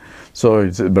beyond. So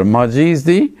Brahmaji is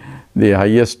the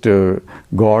highest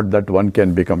God that one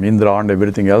can become. Indra and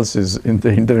everything else is in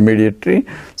the intermediary.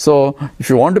 So if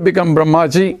you want to become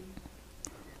Brahmaji,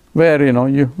 where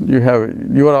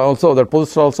you are also that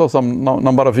post also some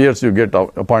number of years you get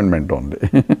appointment only.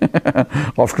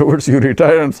 Afterwards you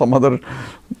retire and some other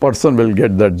person will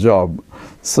get that job.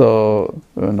 So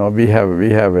we have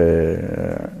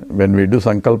a when we do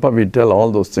sankalpa, we tell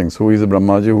all those things. Who is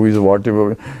Brahmaji? Who is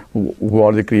whatever? Who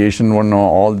are the creation one?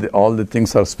 All the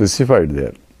things are specified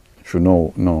there. If you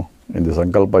know. In the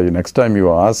Sankalpa, next time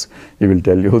you ask, he will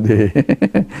tell you the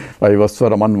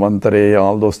Vaivasvara Manvantare,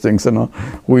 all those things,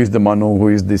 who is the Manu, who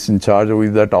is this in charge, who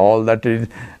is that, all that is,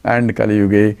 and Kali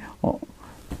Yuga,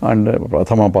 and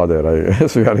Prathama Pada,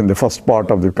 so we are in the first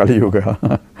part of the Kali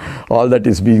Yuga. All that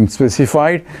is being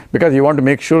specified, because you want to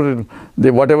make sure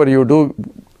that whatever you do,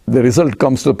 the result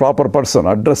comes to the proper person.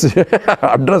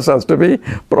 Address has to be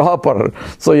proper.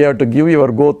 So you have to give your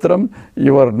Gotram,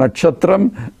 your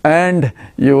Nakshatram, and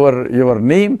your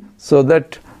name, so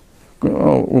that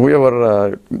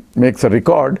whoever makes a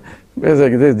record,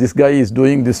 this guy is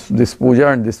doing this puja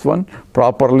and this one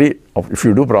properly. If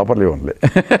you do properly only,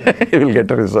 you will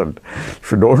get a result.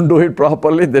 If you don't do it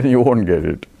properly, then you won't get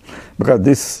it.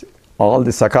 Because all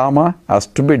the sakama has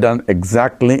to be done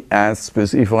exactly as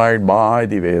specified by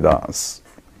the Vedas.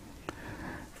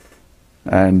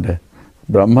 And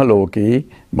Brahmaloki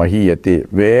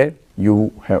Mahiyate, where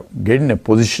you get in a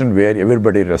position where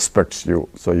everybody respects you.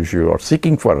 So if you are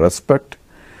seeking for respect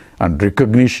and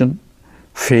recognition,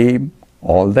 fame,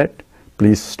 all that,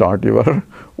 please start your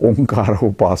Omkara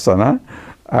Upasana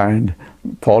and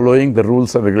following the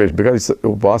rules and regulations, because it's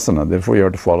Upasana, therefore you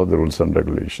have to follow the rules and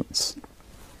regulations.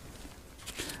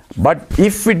 But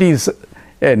if it is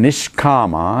a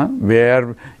Nishkama,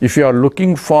 where if you are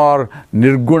looking for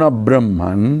Nirguna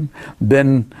Brahman,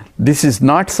 then this is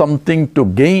not something to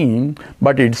gain,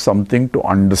 but it's something to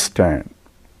understand.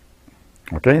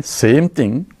 Okay, same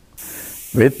thing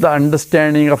with the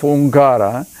understanding of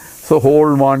Omkara. So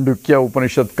whole Mandukya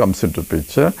Upanishad comes into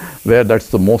picture, where that's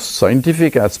the most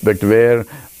scientific aspect, where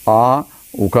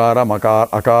Ukaram,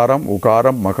 Akaram,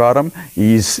 Ukaram, Makaram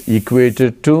is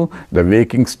equated to the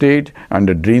waking state and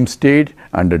the dream state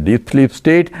and the deep sleep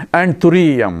state, and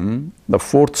Turiyam, the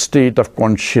fourth state of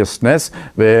consciousness,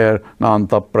 where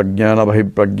Nanta Prajnana,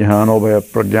 Bahiprajnano,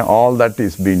 Bhayaprajnana, all that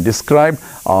is being described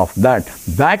of that.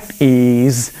 That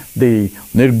is the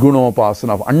Nirgunopasana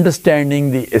of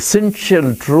understanding the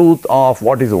essential truth of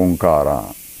what is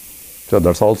Omkara. So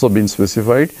that's also been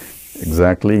specified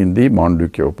exactly in the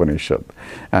Mandukya Upanishad.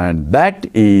 And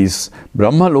that is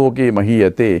Brahmaloke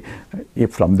Mahiyate.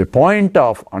 From the point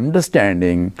of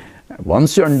understanding,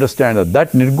 once you understand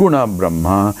that Nirguna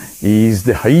Brahma is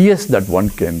the highest that one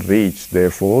can reach,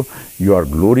 therefore you are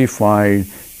glorified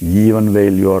even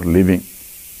while you are living.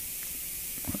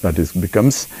 That is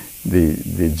becomes the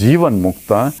Jivan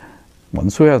Mukta.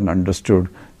 Once you have understood,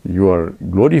 you are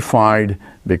glorified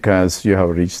because you have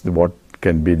reached what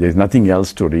can be. There is nothing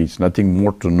else to reach, nothing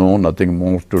more to know, nothing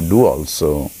more to do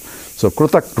also. So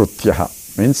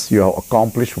Krutakrutyaha means you have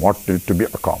accomplished what needs to be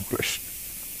accomplished.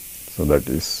 So that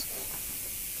is.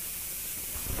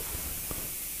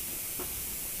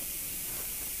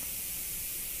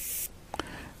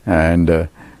 And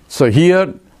so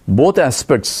here both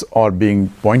aspects are being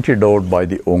pointed out by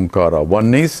the Omkara.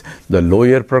 One is the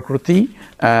lower Prakriti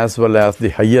as well as the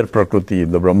higher Prakriti.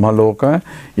 The Brahmaloka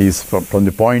is from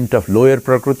the point of lower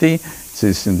Prakriti. This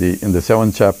is in the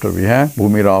 7th chapter we have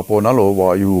Bhumirapo Nalo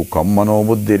Vayu Kammano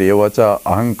Buddhi Revacha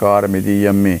Ahankara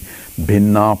Midiyammi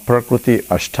Bhinna Prakriti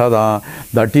Ashtada.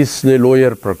 That is the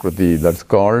lower Prakriti. That's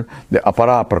called the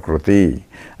Apara Prakriti.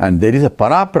 And there is a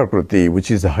Para Prakriti,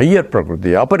 which is a higher Prakriti.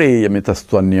 Apareya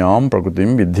mitastvanyam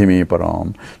Prakritim vidhimi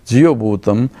param. Jiyo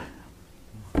bhutam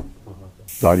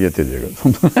Daryate jagat.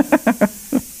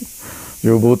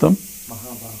 Jiyo bhutam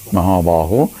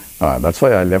Mahabaho. That's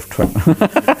why I left one.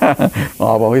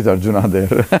 Mahabaho is Arjuna there.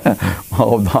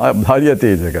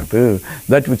 Daryate jagat.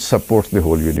 That which supports the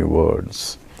whole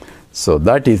universe. So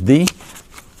that is the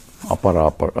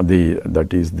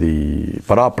that is the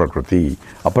Paraprakriti.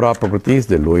 Aparaprakriti is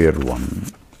the lower one.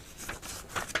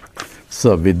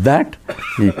 So with that,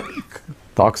 he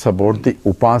talks about the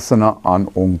Upasana on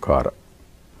Omkara.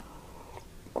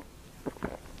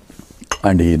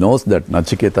 And he knows that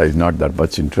Nachiketa is not that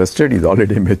much interested. He is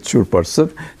already a mature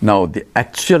person. Now the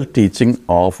actual teaching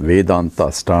of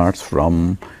Vedanta starts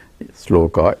from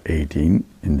Sloka 18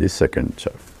 in the second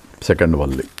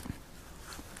Valli.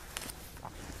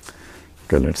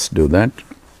 Okay, let's do that.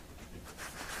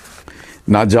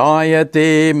 Na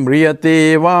jayate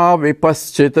mriyate va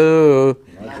vipaschit.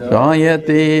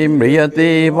 Jayate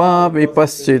mriyate va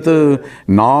vipaschit.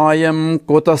 Nayam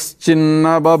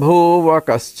kutaschinna babhuva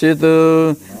kaschit.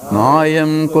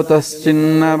 Nayam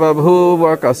kutaschinna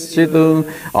babhuva kaschit.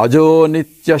 Ajo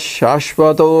nitya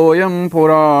shashvatoyam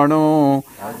purano.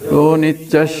 Ajo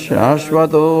nitya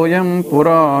shashvatoyam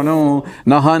purano.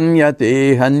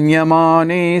 Nahanyate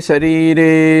hanyamane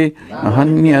sarire.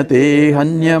 Nahanyate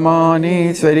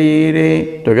hanyamane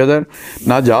sarire. Together.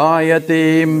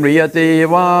 Najayate mriyate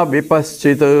va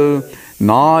vipaschit.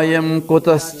 Nayam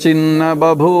kutaschinna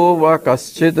babhuva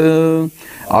kaschit.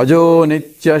 Ajo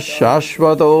nitya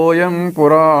shashvatoyam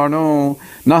purano.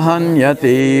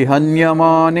 Nahanyate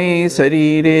hanyamane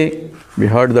sarire. We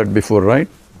heard that before, right?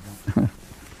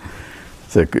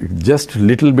 So just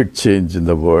little bit change in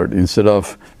the word. Instead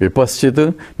of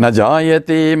vipaschit, na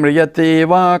jayate mriyate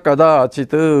va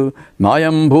kadachit.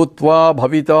 Nayam bhutva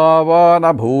bhavita va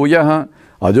na bhuyah.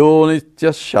 Ajo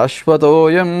nitya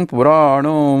shashvatoyam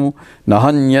purano.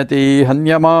 Nahanyate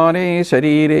hanyamane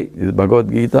sarire. This is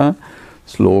Bhagavad Gita,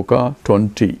 Sloka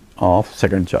 20 of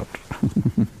 2nd chapter.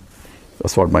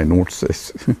 That's what my note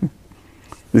says.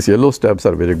 These yellow stabs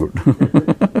are very good.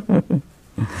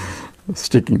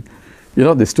 Sticking. You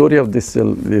know the story of this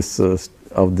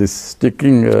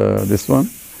sticking this one.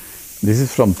 This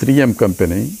is from 3M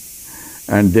company,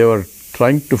 and they were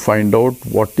trying to find out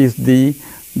what is the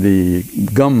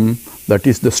gum that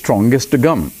is the strongest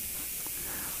gum.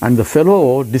 And the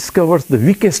fellow discovers the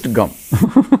weakest gum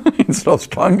in instead of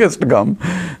strongest gum,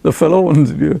 the fellow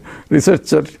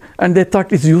researcher, and they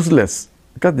thought it's useless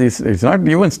because it's not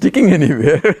even sticking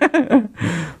anywhere.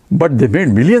 But they made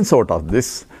millions out of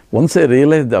this. Once I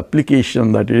realized the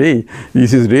application that, hey,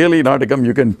 this is really not a gum,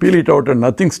 you can peel it out and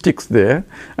nothing sticks there,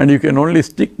 and you can only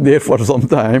stick there for some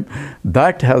time,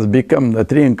 that has become, the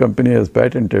 3M company has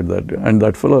patented that. And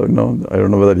that fellow, I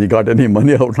don't know whether he got any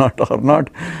money or not,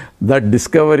 that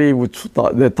discovery which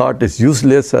they thought is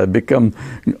useless has become,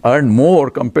 earned more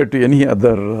compared to any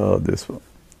other this one.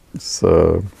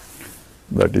 So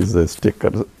that is the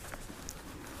sticker.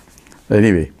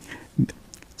 Anyway.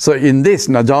 So in this,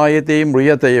 najayate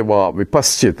mriyate va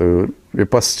vipaschit,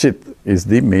 vipaschit is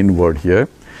the main word here.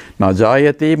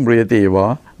 Najayate mriyate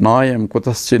va nayam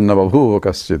kutaschinna babhuva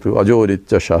kaschitu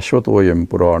ajoritya shashvatoyam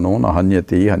purano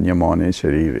nahanyate hanyamane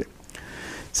sharire.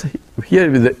 So here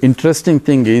the interesting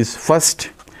thing is, first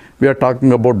we are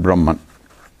talking about Brahman.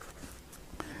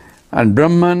 And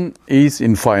Brahman is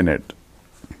infinite.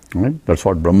 Right? That's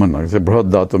what Brahman is. Brahad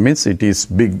Dhatu means it is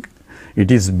big. It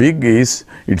is big, it's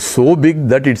so big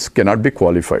that it cannot be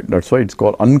qualified. That's why it's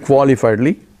called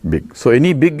unqualifiedly big. So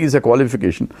any big is a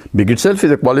qualification. Big itself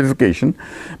is a qualification,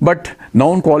 but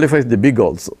noun qualifies the big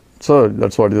also. So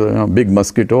that's what is big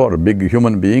mosquito or a big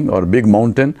human being or a big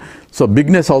mountain. So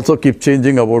bigness also keeps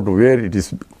changing about where it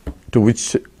is, to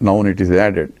which noun it is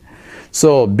added.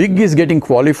 So big is getting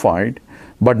qualified,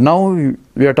 but now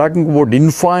we are talking about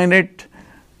infinite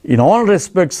in all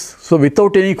respects, so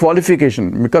without any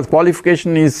qualification, because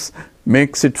qualification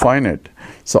makes it finite.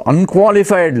 So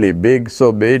unqualifiedly big,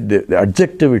 so the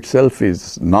adjective itself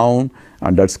is noun,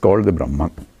 and that's called the Brahman.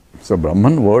 So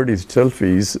Brahman word itself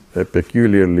is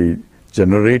peculiarly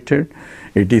generated.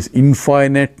 It is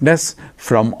infiniteness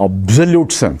from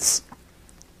absolute sense.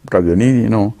 Because any,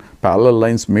 parallel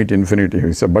lines meet infinity.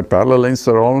 But parallel lines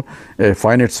are all a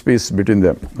finite space between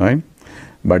them, right?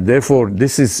 But therefore,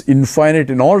 this is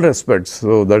infinite in all respects.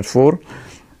 So therefore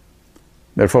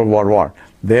what?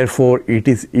 Therefore, it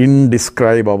is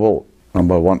indescribable,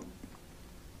 number one.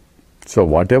 So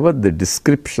whatever the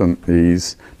description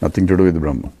is, nothing to do with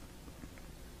Brahman.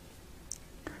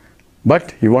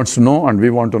 But he wants to know and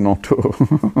we want to know too.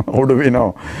 How do we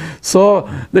know? So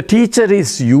the teacher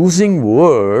is using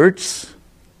words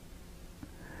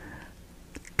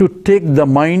to take the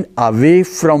mind away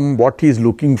from what he is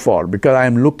looking for, because I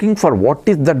am looking for what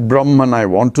is that Brahman I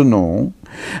want to know,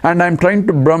 and I am trying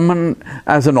to Brahman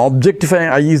as an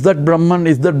objectify. Is that Brahman?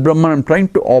 Is that Brahman? I am trying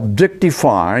to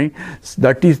objectify.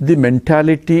 That is the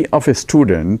mentality of a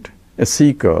student, a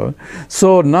seeker.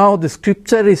 So now the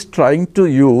scripture is trying to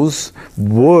use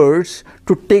words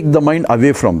to take the mind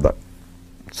away from that.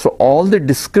 So all the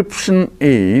description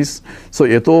is, so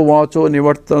yato vacho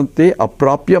nivartante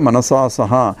aprapya manasa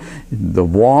saha. The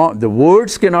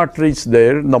words cannot reach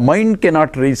there, the mind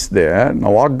cannot reach there.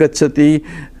 Navaggachati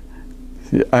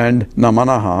and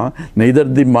namanaha, neither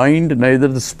the mind, neither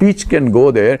the speech can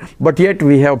go there. But yet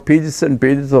we have pages and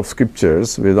pages of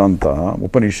scriptures, Vedanta,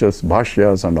 Upanishads,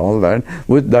 Bhashyas and all that,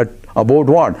 with that about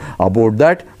what? About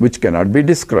that which cannot be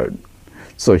described.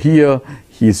 So here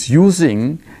he is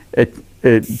using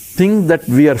a thing that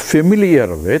we are familiar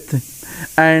with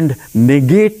and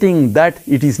negating that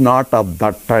it is not of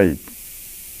that type.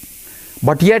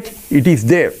 But yet it is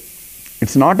there.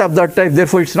 It's not of that type,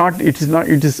 therefore it's not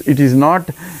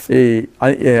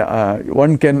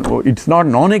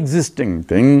non-existing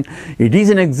thing. It is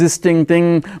an existing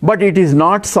thing, but it is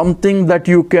not something that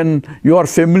you are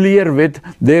familiar with.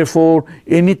 Therefore,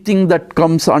 anything that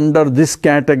comes under this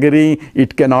category,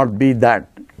 it cannot be that.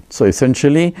 So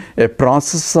essentially, a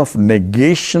process of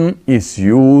negation is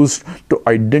used to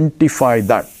identify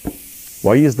that.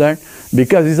 Why is that?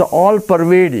 Because it's all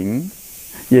pervading,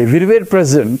 everywhere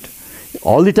present,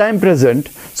 all the time present.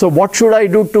 So what should I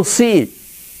do to see?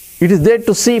 It is there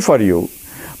to see for you.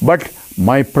 But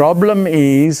my problem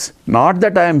is not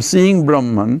that I am seeing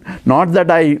Brahman, not that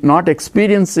I am not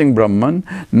experiencing Brahman,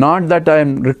 not that I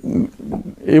am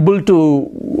able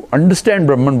to understand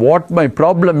Brahman. What my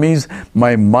problem is,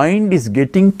 my mind is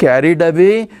getting carried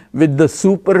away with the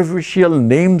superficial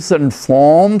names and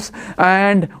forms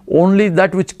and only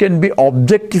that which can be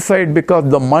objectified, because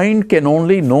the mind can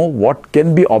only know what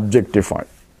can be objectified.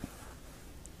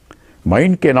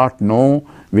 Mind cannot know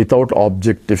without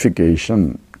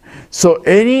objectification. So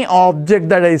any object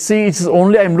that I see, it's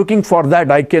only I am looking for that.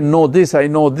 I can know this, I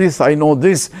know this, I know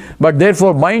this. But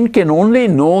therefore mind can only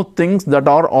know things that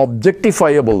are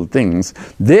objectifiable things.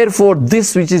 Therefore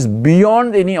this which is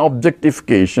beyond any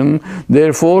objectification,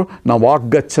 therefore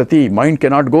navaggachati, mind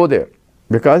cannot go there.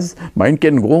 Because mind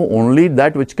can go only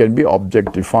that which can be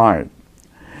objectified.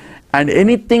 And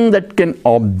anything that can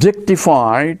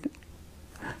objectified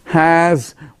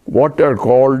has what are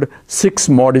called 6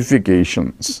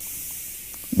 modifications.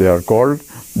 They are called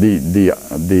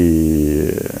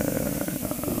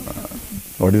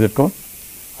what is it called?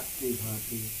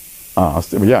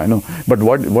 Yeah, I know. But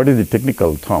what is the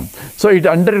technical term? So it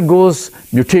undergoes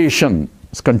mutation.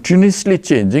 It's continuously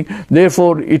changing.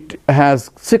 Therefore, it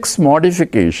has 6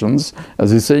 modifications,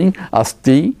 as he's saying,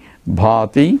 asti,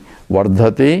 bhati,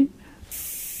 vardhate,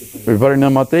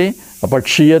 viparinamate,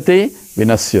 apakshiyate,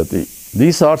 vinasyate.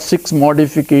 These are 6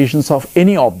 modifications of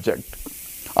any object.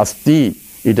 Asti,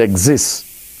 it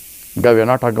exists. Because we are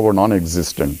not talking about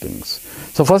non-existent things.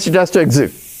 So first it has to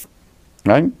exist.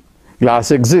 Right?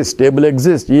 Glass exists, table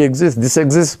exists, he exists, this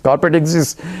exists, carpet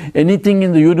exists. Anything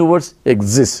in the universe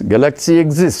exists. Galaxy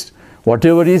exists.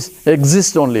 Whatever is,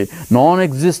 exists only.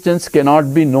 Non-existence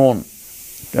cannot be known.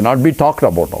 Cannot be talked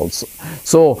about also.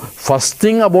 So first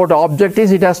thing about object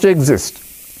is it has to exist.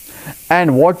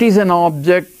 And what is an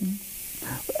object?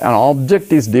 An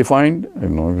object is defined, I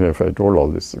don't know if I told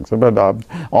all these things, but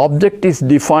object is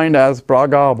defined as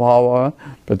praga abhava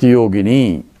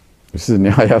pratiyogini. This is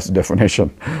Nyaya's definition.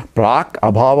 Prak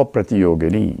abhava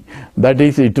pratiyogini. That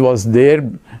is, it was there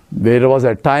was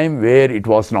a time where it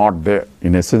was not there.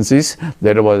 In essence is,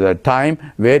 there was a time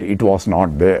where it was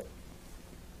not there.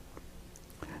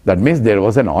 That means there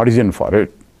was an origin for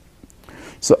it.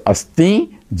 So,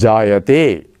 asti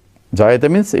jayate. Jayate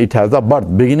means it has a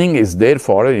birth. Beginning is there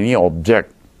for any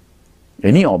object.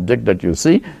 Any object that you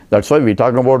see. That's why we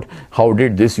talk about how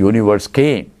did this universe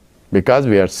came. Because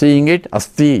we are seeing it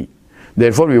asti.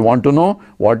 Therefore, we want to know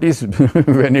what is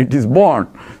when it is born.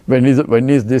 When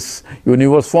is this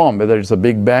universe formed? Whether it's a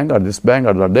big bang or this bang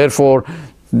or that. Therefore,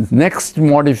 next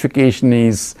modification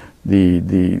is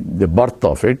the birth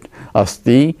of it.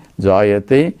 Asti,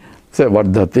 jayate, say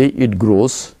vardhate, it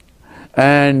grows.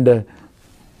 And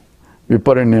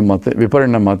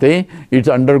viparinamate, it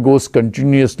undergoes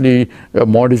continuously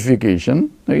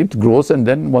modification. It grows, and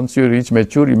then once you reach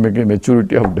mature, you make a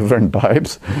maturity of different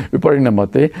types.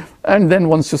 Viparinamate, and then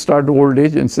once you start old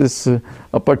age, it says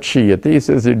apakshiyate, it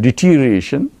says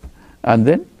deterioration, and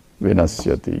then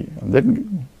vinasyati, and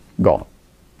then gone.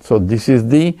 So this is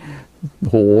the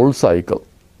whole cycle.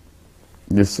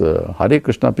 This Hare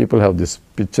Krishna people have this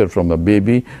picture from a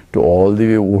baby to all the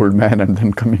way old man and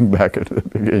then coming back at the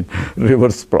beginning,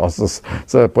 reverse process.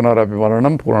 So punarapi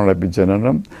maranam, punarapi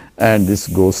jananam, and this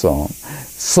goes on.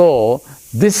 So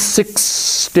these 6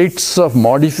 states of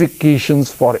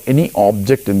modifications for any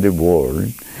object in the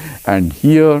world, and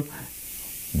here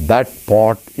that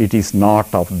part, it is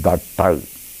not of that type.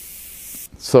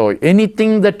 So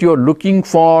anything that you are looking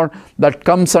for that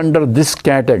comes under this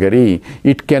category,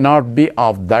 it cannot be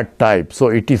of that type. So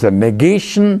it is a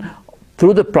negation.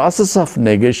 Through the process of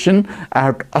negation, I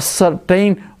have to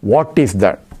ascertain what is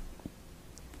that.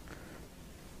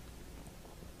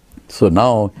 So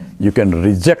now you can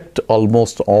reject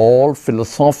almost all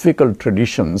philosophical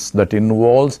traditions that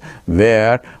involves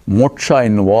where moksha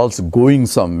involves going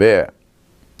somewhere.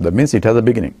 That means it has a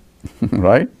beginning.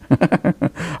 Right?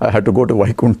 I had to go to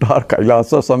Vaikuntha or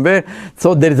Kailasa somewhere.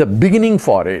 So there is a beginning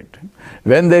for it.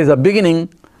 When there is a beginning,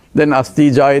 then asti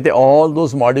jayate, all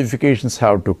those modifications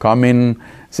have to come in.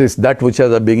 Says that which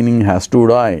has a beginning has to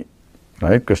die.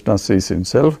 Right? Krishna says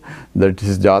himself that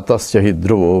is jatasya hi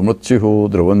dhruvo mrutyuhu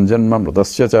dhruvan janma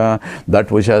mrutasya cha. That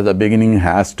which has a beginning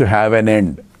has to have an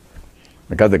end.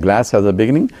 Because the glass has a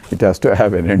beginning, it has to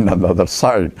have an end on the other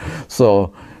side.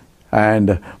 So,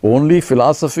 and only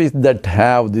philosophies that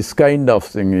have this kind of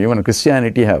thing, even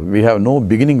Christianity we have no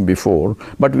beginning before,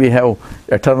 but we have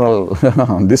eternal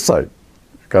on this side.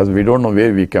 Because we don't know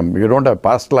where we come. We don't have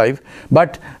past life,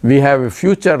 but we have a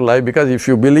future life, because if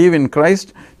you believe in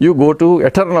Christ, you go to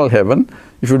eternal heaven.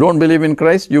 If you don't believe in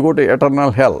Christ, you go to eternal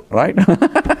hell, right?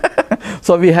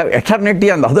 So we have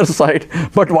eternity on the other side,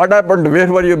 but what happened?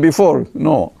 Where were you before?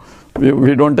 No,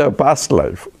 we don't have past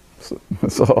life.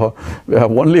 So we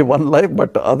have only one life,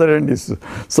 but the other end is,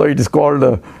 so it is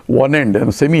called one end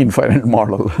and semi-infinite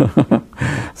model.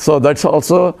 So that's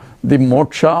also the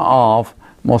moksha of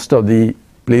most of the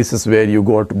places where you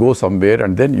go somewhere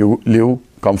and then you live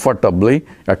comfortably,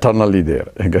 eternally there,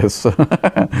 I guess.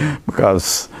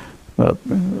 Because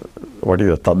what is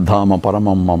it? Tadhama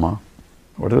paramam mama.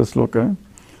 What is the sloka?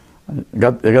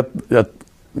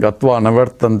 Gatva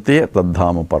navartante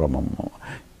tadhama paramam mama.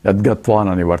 Yadgatva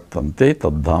nanivartante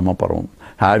tadhama param.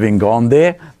 Having gone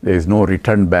there, there is no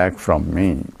return back from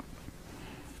me.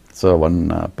 So one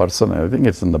person, I think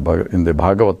it's in the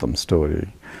Bhagavatam story,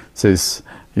 says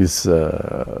his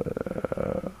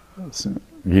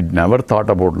He never thought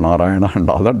about Narayana and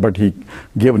all that, but he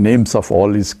gave names of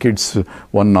all his kids,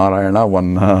 one Narayana,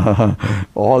 one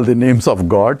all the names of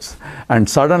gods. And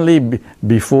suddenly,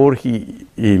 before he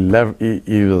left,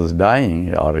 he was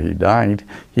dying, or he died,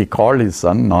 he called his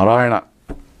son Narayana,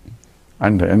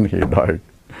 and then he died.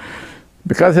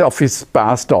 Because of his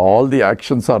past, all the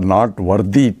actions are not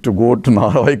worthy to go to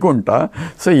Vaikuntha,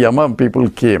 so Yama people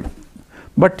came.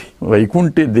 But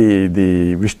Vaikuntha,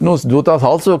 the Vishnu's Dutas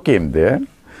also came there.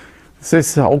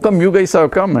 Says, how come you guys have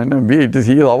come? And he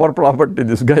is our property,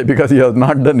 this guy, because he has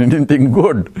not done anything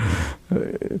good.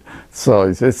 So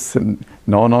he says,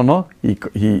 no.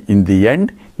 He in the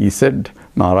end, he said,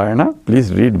 Narayana,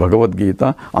 please read Bhagavad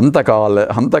Gita. Antakale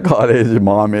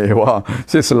mameva.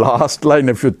 Says, last line,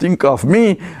 if you think of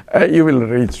me, you will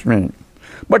reach me.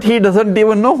 But he doesn't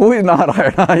even know who is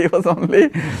Narayana.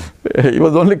 He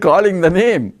was only calling the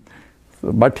name.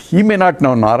 But he may not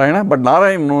know Narayana, but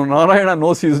Narayana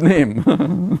knows his name.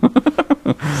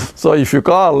 So if you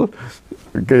call,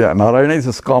 Narayana is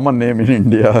a common name in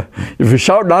India. If you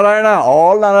shout Narayana,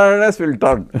 all Narayanas will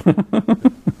turn.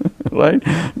 Right?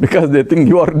 Because they think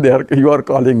you are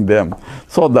calling them.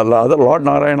 So the other Lord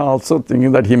Narayana also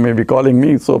thinking that he may be calling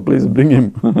me, so please bring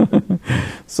him.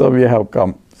 So we have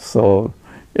come. So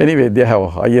anyway, they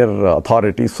have higher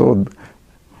authority. So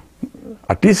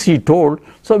at least he told,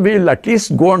 so we'll at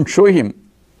least go and show him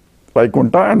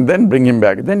Vaikuntha and then bring him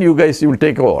back. Then you guys will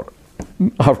take over.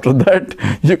 After that,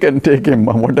 you can take him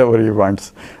whatever he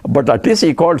wants. But at least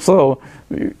he called, so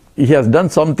he has done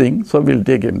something, so we'll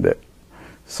take him there.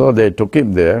 So they took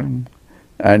him there.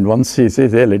 And once he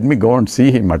says, hey, let me go and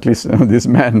see him. At least this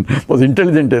man was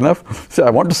intelligent enough. So I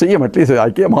want to see him. At least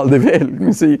I came all the way. Let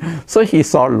me see. So he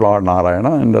saw Lord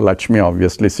Narayana and Lakshmi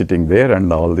obviously sitting there,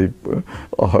 and all the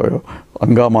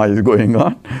Angama is going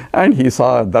on. And he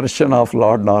saw a darshan of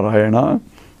Lord Narayana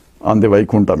on the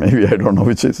Vaikuntha. Maybe I don't know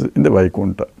which is in the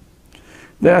Vaikuntha.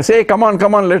 Then I say, come on,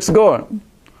 let's go. He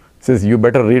says, you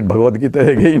better read Bhagavad Gita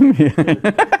again.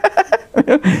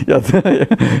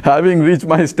 Having reached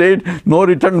my state, no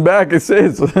return back, it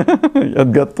says.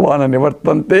 Yadgatvana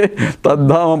nivartante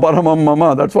taddhama paramam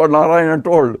mama. That's what Narayana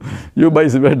told. You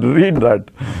guys better read that.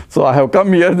 So I have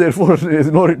come here, therefore there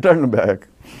is no return back.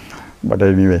 But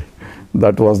anyway,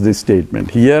 that was the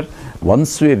statement. Here,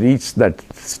 once we reach that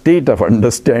state of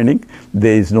understanding,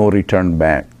 there is no return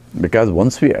back. Because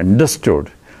once we understood,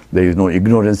 there is no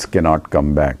ignorance cannot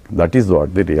come back. That is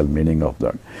what the real meaning of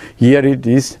that. Here it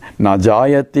is, na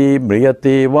jayate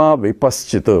mriyate va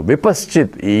vipaschita.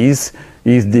 Vipaschit is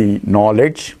the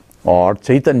knowledge or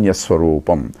chaitanya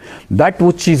swarupam. That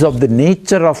which is of the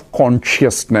nature of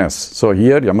consciousness. So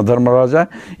here Yamadharmaraja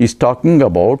is talking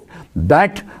about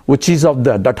that which is of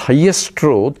that highest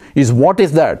truth is what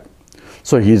is that?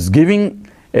 So he is giving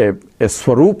a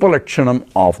swarupa lakshanam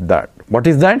of that. What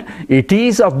is that? It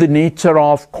is of the nature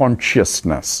of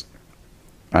consciousness.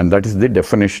 And that is the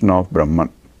definition of Brahman.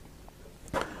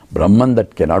 Brahman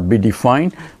that cannot be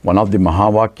defined. One of the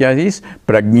Mahavakyas is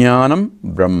Prajnanam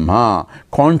Brahma.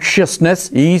 Consciousness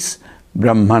is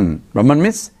Brahman. Brahman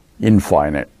means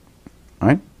infinite.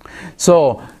 Right?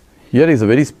 So here is a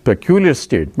very peculiar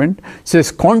statement. It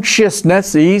says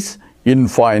consciousness is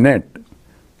infinite.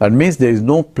 That means there is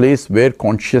no place where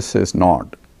consciousness is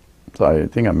not. So I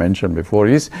think I mentioned before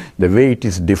is the way it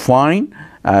is defined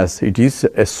as it is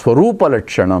a Swarupa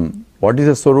Lakshanam. What is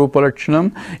a Swarupa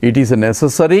Lakshanam? It is a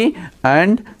necessary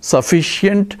and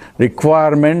sufficient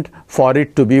requirement for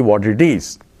it to be what it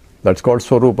is. That's called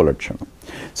Swarupa Lakshanam.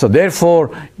 So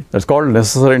therefore, that's called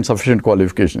necessary and sufficient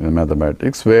qualification in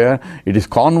mathematics, where it is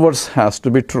converse has to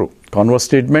be true. Converse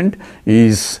statement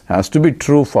has to be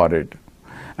true for it.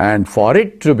 And for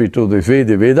it to be true, the way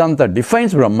the Vedanta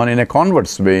defines Brahman in a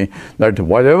converse way, that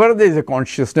whatever there is a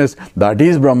consciousness, that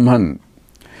is Brahman.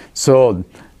 So,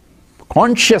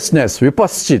 consciousness,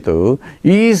 vipaschita,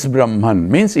 is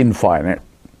Brahman, means infinite.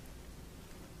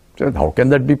 So how can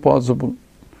that be possible?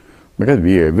 Because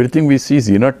everything we see is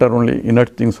inert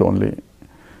things only.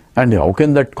 And how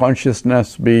can that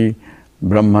consciousness be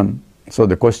Brahman? So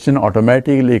the question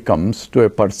automatically comes to a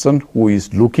person who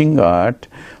is looking at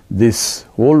this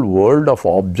whole world of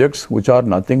objects which are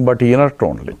nothing but inert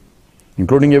only,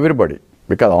 including everybody.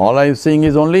 Because all I am seeing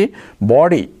is only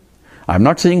body. I am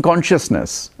not seeing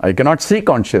consciousness. I cannot see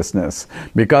consciousness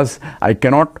because I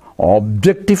cannot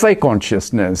objectify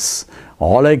consciousness.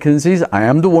 All I can see is I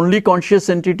am the only conscious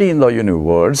entity in the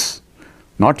universe,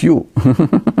 not you.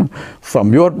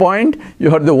 From your point,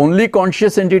 you are the only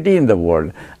conscious entity in the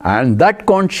world. And that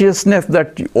consciousness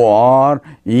that you are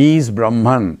is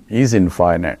Brahman, is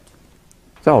infinite.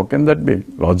 So how can that be?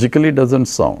 Logically it doesn't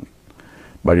sound.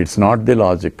 but it's not the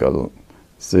logical. It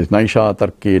says, Naisha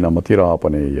tarkena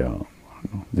matirapaneya.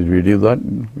 Did we do that?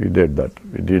 We did that.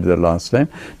 We did that last time.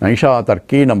 Naisha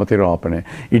tarkena matirapane.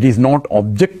 It is not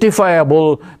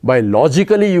objectifiable by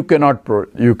logically you cannot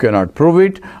prove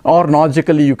it, or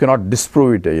logically you cannot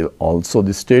disprove it. Also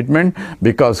this statement,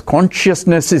 because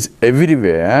consciousness is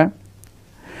everywhere,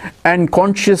 and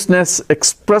consciousness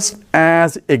expressed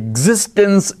as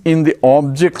existence in the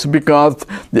objects, because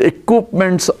the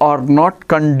equipments are not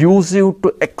conducive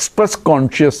to express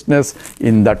consciousness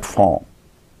in that form.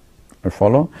 I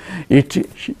follow?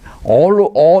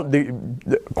 All the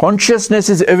consciousness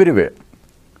is everywhere.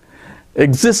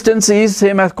 Existence is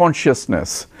same as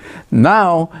consciousness.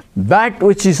 Now, that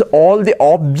which is all the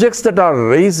objects that are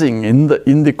raising in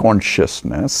the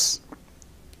consciousness,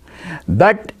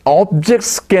 that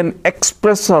objects can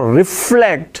express or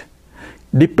reflect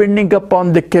depending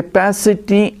upon the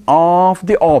capacity of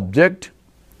the object,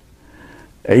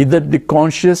 either the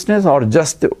consciousness or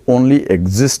just the only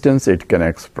existence it can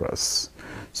express.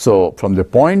 So, from the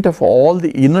point of all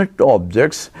the inert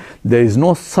objects, there is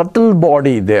no subtle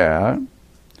body there.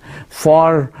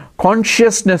 For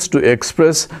consciousness to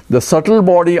express, the subtle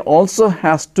body also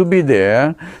has to be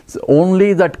there,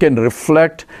 only that can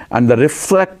reflect, and the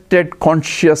reflected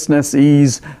consciousness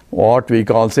is what we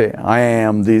call, say, I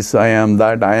am this, I am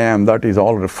that is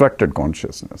all reflected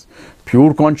consciousness.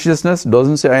 Pure consciousness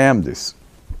doesn't say I am this.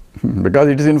 Because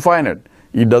it is infinite.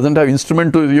 It doesn't have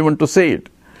instrument to even to say it.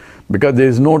 Because there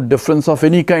is no difference of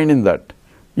any kind in that.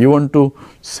 Even to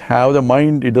have the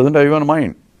mind, it doesn't have even a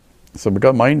mind. So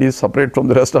because mind is separate from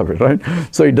the rest of it, right?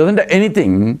 So it doesn't have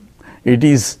anything. It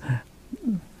is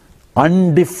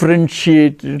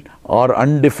undifferentiated or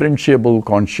undifferentiable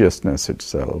consciousness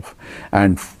itself.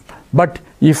 But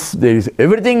if there is,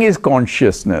 everything is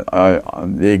consciousness,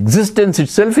 the existence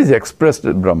itself is expressed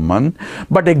as Brahman,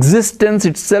 but existence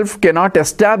itself cannot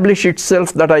establish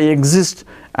itself that I exist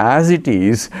as it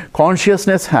is.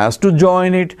 Consciousness has to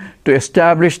join it to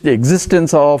establish the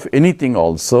existence of anything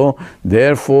also.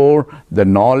 Therefore, the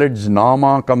knowledge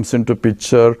nama comes into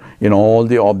picture in all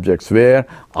the objects, where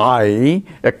I,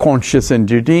 a conscious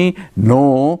entity,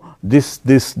 know this,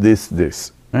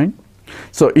 right?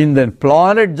 So, in the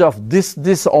knowledge of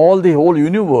this, all the whole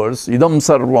universe, idam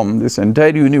sarvam, this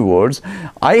entire universe,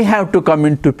 I have to come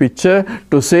into picture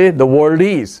to say the world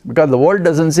is, because the world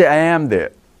doesn't say I am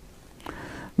there.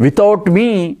 Without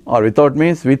me, or without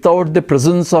means without the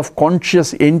presence of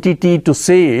conscious entity to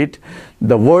say it,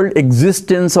 the world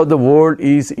existence of the world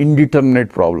is indeterminate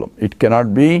problem. It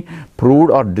cannot be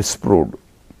proved or disproved.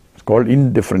 It's called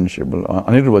indifferentiable,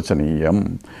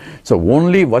 anirvachaniyam. So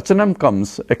only vachanam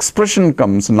comes, expression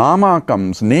comes, nama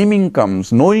comes, naming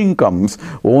comes, knowing comes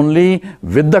only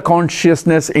with the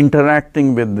consciousness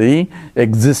interacting with the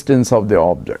existence of the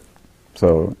object.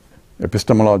 So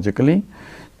epistemologically,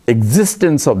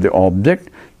 existence of the object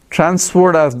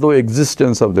transferred as though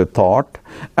existence of the thought,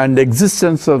 and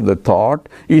existence of the thought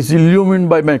is illumined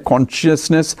by my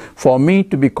consciousness for me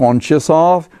to be conscious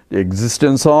of the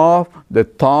existence of the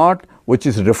thought, which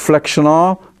is reflection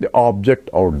of the object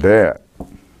out there.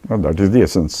 Well, that is the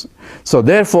essence. So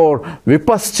therefore,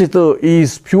 vipaschita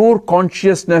is pure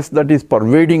consciousness that is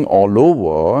pervading all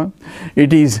over.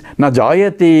 It is na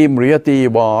jayate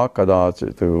mriyate va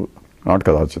kadachitu. Not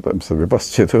kadachita, so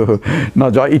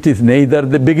vipaschita. It is neither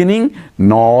the beginning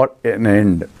nor an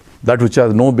end. That which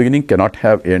has no beginning cannot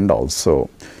have end also.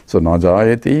 So na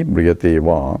jayati mriyate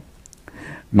va.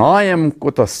 Na ayam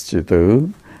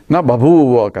kutaschitu. Na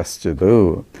babhuva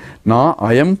kaschitu. Na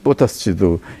ayam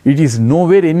kutaschitu. It is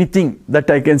nowhere anything that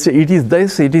I can say it is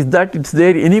this, it is that, it's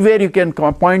there. Anywhere you can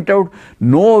point out.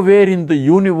 Nowhere in the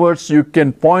universe you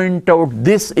can point out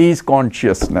this is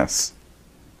consciousness.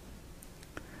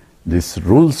 This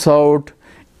rules out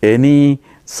any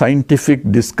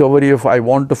scientific discovery of I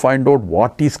want to find out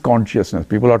what is consciousness.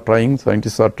 People are trying,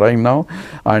 scientists are trying now,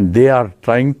 and they are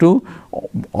trying to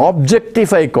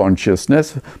objectify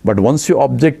consciousness, but once you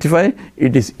objectify,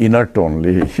 it is inert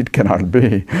only. It cannot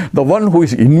be. The one who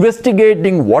is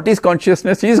investigating what is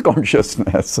consciousness is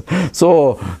consciousness.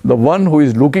 So the one who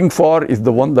is looking for is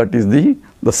the one that is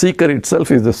the seeker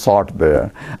itself is the sought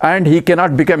there, and he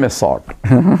cannot become a sought.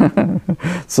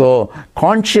 So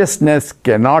consciousness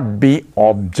cannot be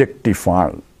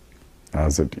objectified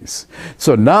as it is.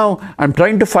 So now I'm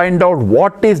trying to find out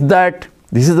what is that.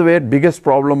 This is the where biggest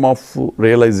problem of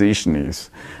realization is.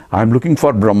 I'm looking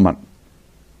for Brahman.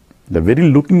 The very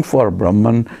looking for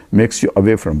Brahman makes you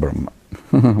away from Brahman.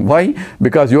 Why?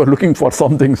 Because you are looking for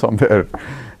something somewhere.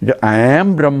 I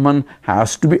am Brahman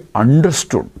has to be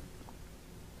understood.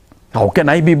 How can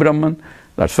I be Brahman?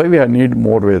 That's why we need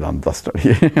more Vedanta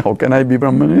study. How can I be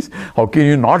Brahman is, how can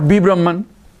you not be Brahman?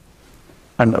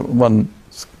 And one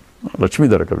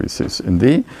Lakshmidhara Kavi says in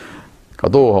the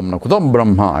Kathoham Kutam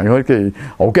Brahma, okay,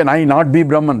 how can I not be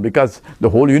Brahman? Because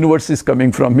the whole universe is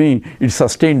coming from me, it's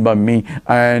sustained by me,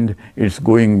 and it's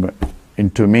going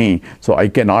into me. So I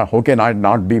cannot, how can I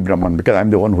not be Brahman? Because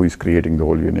I'm the one who is creating the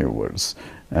whole universe.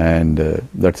 And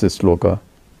that's a sloka.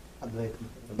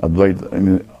 Advaita. I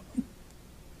mean,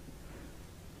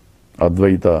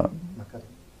 Advaita.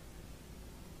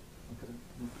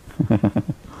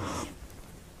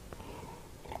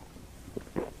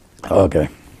 Okay.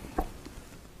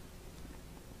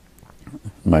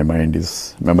 My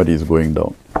memory is going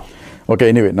down. Okay,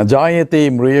 anyway, najayate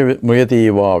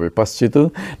mriyate va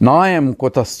vipaschitu nayam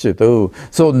kotaschitu.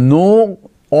 So no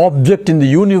object in the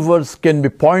universe can be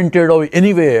pointed out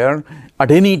anywhere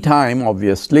at any time,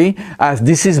 obviously, as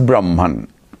this is Brahman.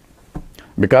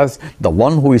 Because the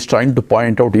one who is trying to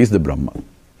point out is the Brahman.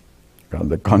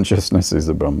 The consciousness is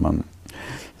the Brahman.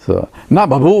 So, na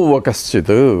babhuva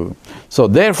kaschitu. So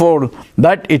therefore,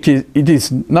 that it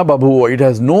is na babhuva, it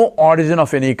has no origin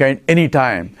of any kind, any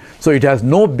time. So it has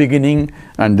no beginning,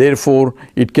 and therefore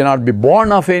it cannot be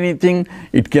born of anything,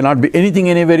 it cannot be anything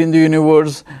anywhere in the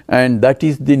universe, and that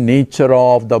is the nature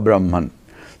of the Brahman.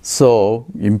 So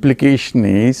implication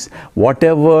is,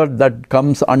 whatever that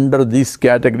comes under these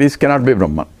categories cannot be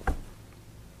Brahman.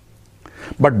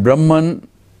 But Brahman,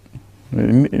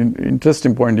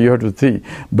 interesting point you have to see,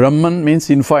 Brahman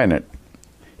means infinite.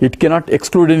 It cannot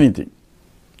exclude anything.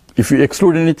 If you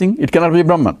exclude anything, it cannot be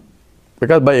Brahman.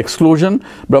 Because by exclusion,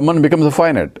 Brahman becomes a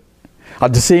finite.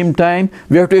 At the same time,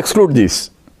 we have to exclude this.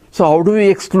 So how do we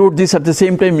exclude this at the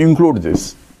same time include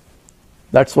this?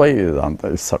 That's why Vedanta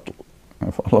is subtle.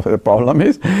 The problem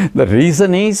is, the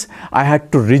reason is, I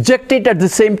had to reject it at the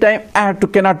same time,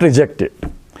 cannot reject it.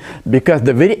 Because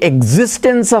the very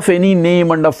existence of any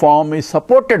name and a form is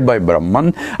supported by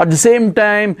Brahman. At the same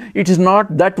time, it is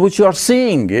not that which you are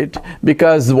seeing it,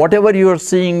 because whatever you are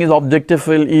seeing is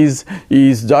objectifiable, is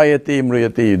jayate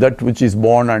mriyate, that which is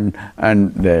born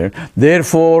and there.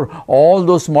 Therefore, all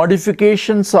those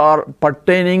modifications are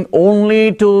pertaining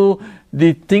only to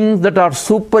the things that are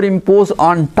superimposed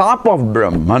on top of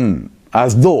Brahman,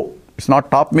 as though. It's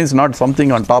not top means not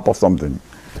something on top of something.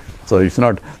 So it's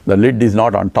not, the lid is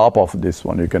not on top of this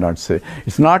one, you cannot say.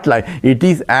 It's not like, it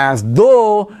is as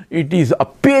though, it is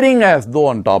appearing as though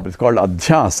on top. It's called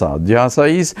adhyasa. Adhyasa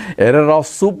is error of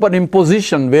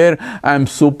superimposition, where I am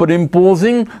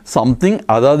superimposing something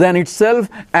other than itself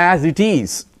as it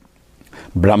is.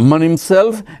 Brahman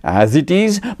himself as it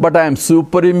is, but I am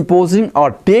superimposing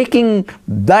or taking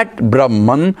that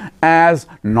Brahman as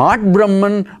not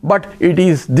Brahman, but it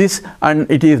is this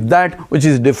and it is that which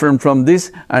is different from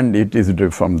this and it is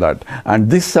different from that. And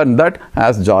this and that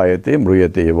has jayate,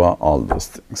 mriyate va, all those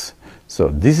things. So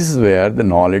this is where the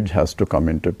knowledge has to come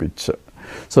into picture.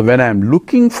 So when I am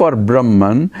looking for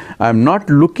Brahman, I am not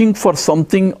looking for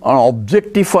something, an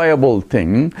objectifiable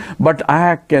thing, but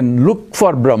I can look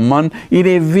for Brahman in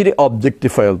a very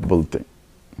objectifiable thing.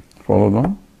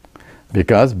 Follow?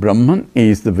 Because Brahman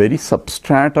is the very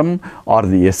substratum or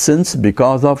the essence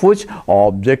because of which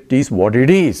object is what it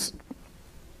is.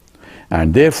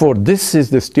 And therefore this is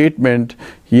the statement,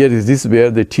 here is this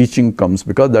where the teaching comes,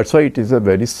 because that's why it is a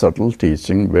very subtle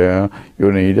teaching where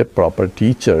you need a proper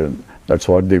teacher. That's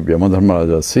what the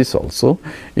Vyamadharmaraja says also,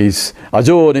 is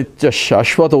Ajo Nitya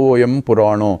Shashvatoyam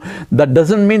Purano. That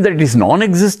doesn't mean that it is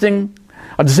non-existing.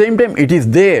 At the same time, it is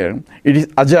there. It is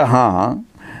Ajaha.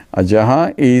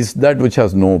 Ajaha is that which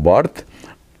has no birth.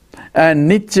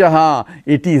 And Nityaha,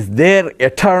 it is there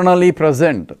eternally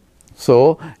present.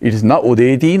 So, it is na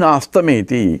udeti na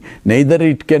astameti. Neither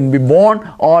it can be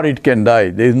born or it can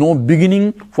die. There is no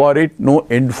beginning for it, no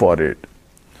end for it.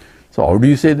 So how do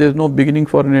you say there is no beginning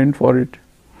for an end for it?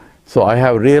 So I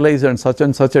have realized on such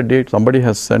and such a date, somebody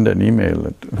has sent an email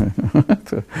in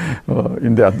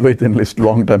the Advaita list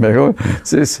long time ago,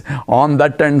 says, on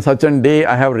that and such a day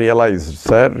I have realized,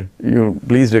 sir, you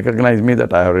please recognize me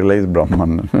that I have realized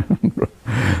Brahman.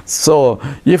 So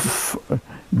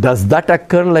does that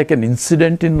occur like an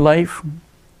incident in life?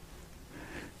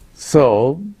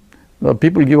 So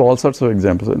people give all sorts of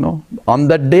examples. You know, on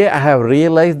that day I have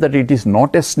realized that it is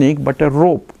not a snake but a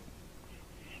rope.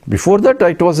 Before that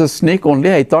it was a snake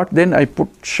only. I thought, then I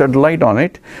shed light on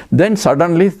it. Then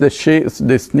suddenly the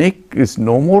snake is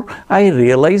no more. I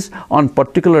realize on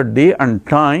particular day and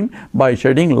time by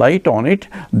shedding light on it,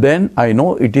 then I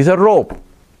know it is a rope.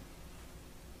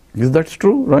 Is that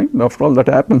true, right? After all, that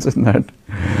happens in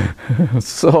that.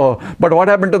 So, but what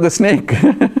happened to the snake?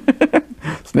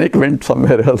 Snake went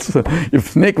somewhere else.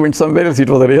 If snake went somewhere else, it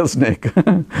was a real snake.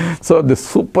 So the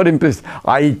super impressed.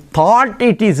 I thought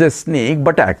it is a snake,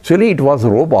 but actually it was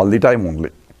rope all the time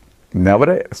only.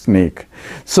 Never a snake.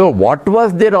 So what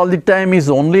was there all the time is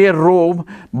only a robe,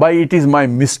 but it is my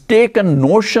mistaken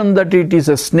notion that it is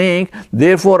a snake,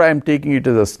 therefore I am taking it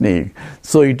as a snake.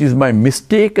 So it is my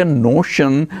mistaken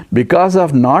notion because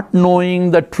of not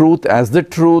knowing the truth as the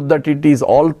truth, that it is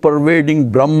all pervading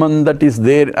Brahman that is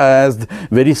there as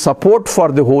very support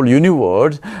for the whole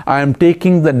universe. I am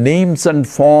taking the names and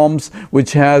forms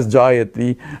which has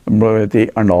Jayati, Mravati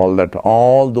and all that,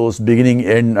 all those beginning,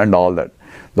 end and all that.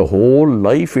 The whole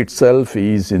life itself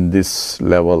is in this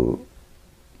level.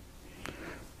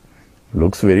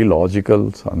 Looks very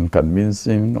logical,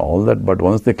 unconvincing, all that, but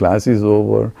once the class is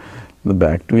over, the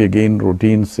back to again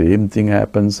routine, same thing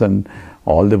happens, and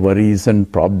all the worries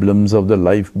and problems of the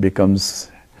life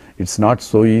becomes, it's not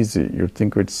so easy. You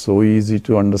think it's so easy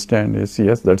to understand.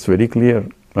 Yes, that's very clear,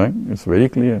 right? It's very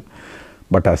clear.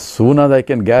 But as soon as I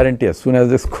can guarantee, as soon as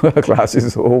this class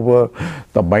is over,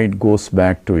 the mind goes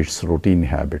back to its routine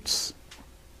habits.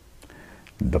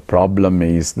 The problem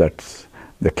is that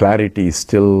the clarity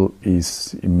still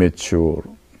is immature.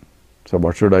 So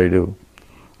what should I do?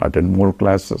 Attend more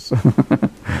classes.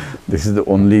 This is the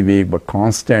only way, but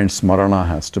constant smarana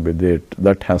has to be there.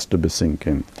 That has to be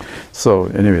sinking. So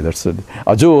anyway, that's it.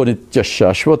 Ajo nitya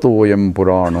shashvatoyam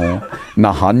purano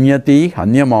na hanyati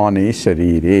hanyamane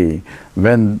sharire.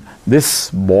 When this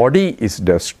body is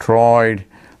destroyed,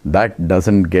 that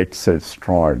doesn't get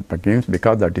destroyed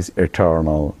because that is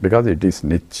eternal, because it is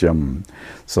nityam.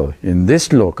 So in this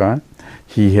loka,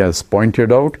 he has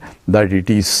pointed out that it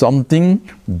is something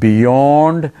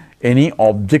beyond any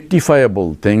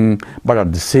objectifiable thing, but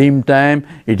at the same time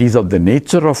it is of the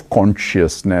nature of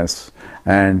consciousness,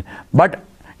 but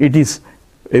it is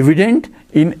evident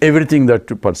in everything that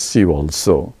you perceive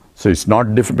also. So it's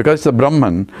not different because it's a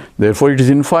Brahman, therefore it is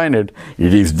infinite.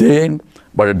 It is there,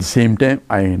 but at the same time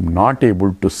I am not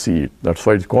able to see it. That's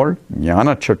why it's called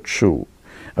Jnana Chakshu.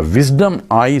 A wisdom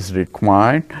eye is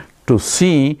required to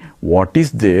see what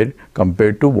is there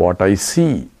compared to what I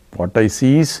see. What I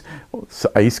see is,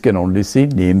 eyes can only see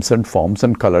names and forms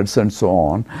and colors and so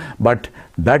on, but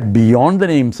that beyond the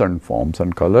names and forms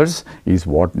and colors is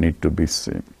what need to be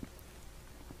seen.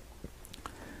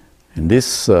 In this,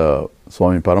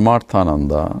 Swami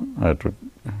Paramarthananda, I have to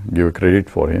give credit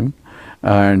for him,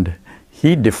 and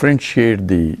he differentiates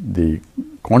the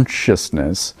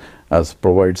consciousness as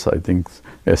provides, I think,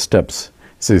 steps.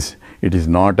 He says it is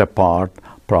not a part,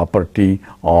 property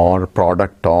or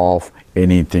product of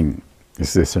anything.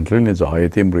 This is essentially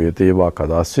Jayate Mriyate Va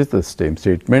Kadasit, the same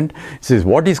statement. It says,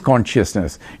 what is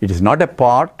consciousness? It is not a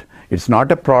part, it's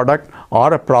not a product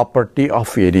or a property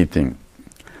of anything.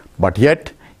 But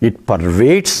yet, it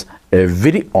pervades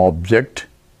every object,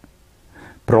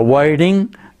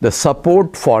 providing the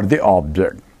support for the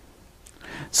object.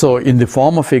 So, in the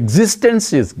form of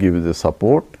existence, it gives the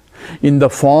support. In the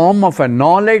form of a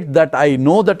knowledge that I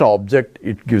know that object,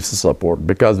 it gives the support,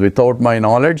 because without my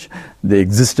knowledge, the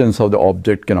existence of the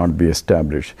object cannot be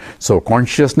established. So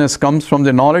consciousness comes from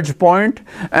the knowledge point,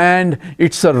 and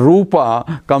its a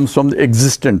rupa comes from the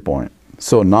existent point.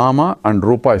 So nama and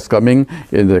rupa is coming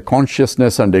in the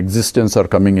consciousness, and existence are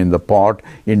coming in the part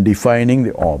in defining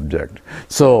the object.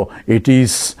 So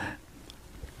it's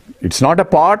not a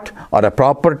part or a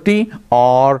property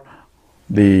or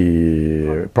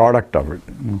the product of it.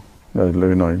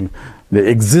 The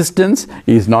existence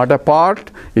is not a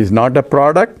part, is not a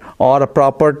product or a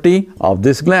property of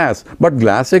this glass, but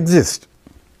glass exists.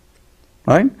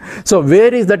 Right? So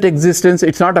where is that existence?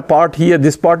 It's not a part here,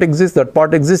 this part exists, that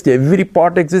part exists, every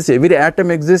part exists, every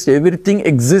atom exists, everything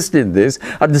exists in this.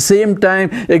 At the same time,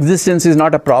 existence is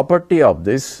not a property of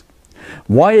this.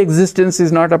 Why existence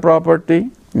is not a property?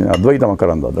 In Advaita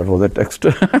Makaranda, that was a text.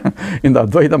 In the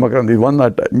Advaita Makaranda, the one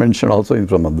that I mentioned also is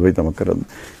from Advaita Makaranda.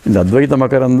 In the Advaita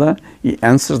Makaranda, he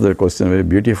answers the question very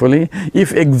beautifully.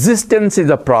 If existence is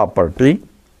a property,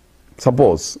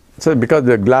 suppose, so because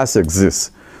the glass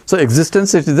exists, so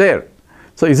existence is there.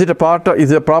 So is it a part of,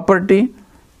 is it a property?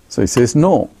 So he says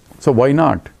no. So why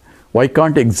not? Why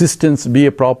can't existence be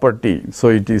a property? So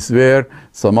it is where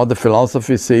some of the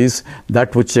philosophy says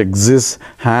that which exists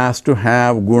has to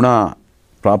have guna,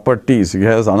 properties. He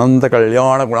has Ananta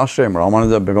Kalyana Gunashrayam.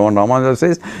 Bhagavan Ramanuja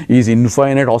says is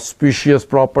infinite auspicious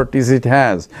properties it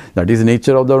has. That is the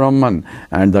nature of the Brahman,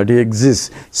 and that he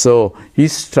exists. So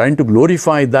he's trying to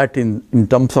glorify that in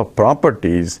terms of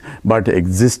properties, but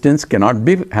existence cannot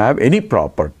have any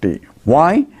property.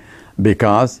 Why?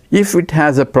 Because if it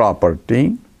has a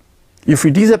property, If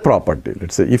it is a property,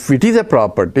 let's say, if it is a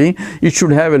property, it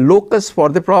should have a locus for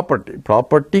the property.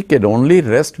 Property can only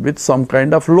rest with some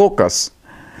kind of locus.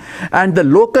 And the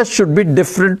locus should be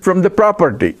different from the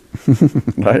property,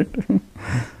 right?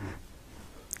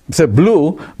 Say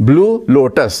blue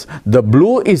lotus. The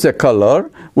blue is a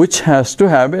color which has to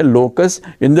have a locus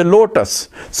in the lotus.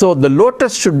 So the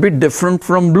lotus should be different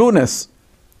from blueness.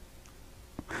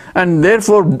 And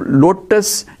therefore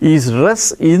lotus is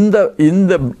rests in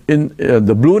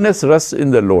the blueness rests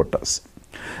in the lotus.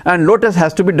 And lotus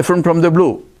has to be different from the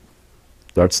blue.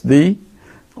 That's the,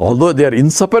 although they are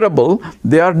inseparable,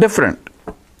 they are different.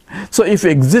 So if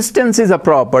existence is a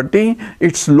property,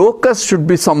 its locus should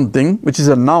be something which is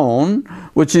a noun,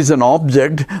 which is an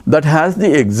object that has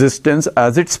the existence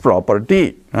as its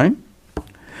property, right?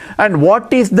 And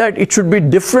what is that? It should be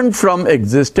different from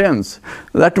existence.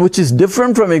 That which is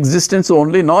different from existence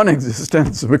only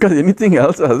non-existence, because anything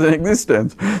else has an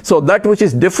existence. So that which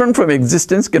is different from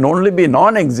existence can only be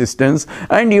non-existence,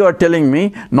 and you are telling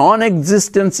me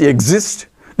non-existence exists,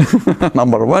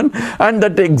 number one, and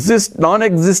that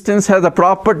non-existence has a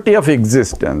property of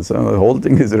existence. The whole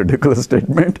thing is a ridiculous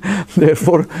statement.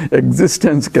 Therefore,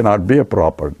 existence cannot be a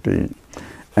property.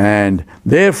 And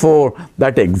therefore,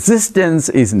 that existence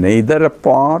is neither a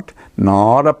part,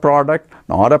 nor a product,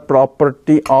 nor a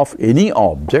property of any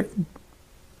object,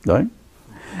 right?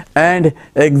 And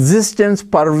existence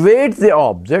pervades the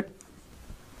object,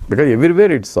 because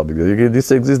everywhere it's subject.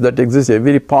 This exists, that exists,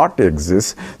 every part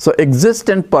exists. So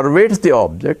existence pervades the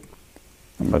object,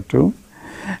 number two.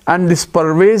 And this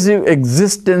pervasive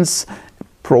existence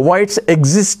provides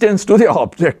existence to the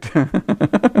object.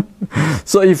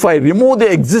 So if I remove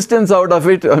the existence out of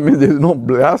it, I mean, there is no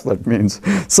blast, that means.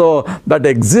 So that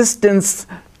existence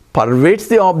pervades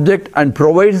the object and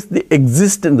provides the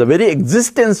existence, the very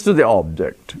existence to the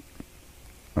object.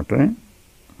 Okay?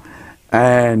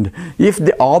 And if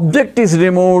the object is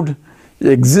removed,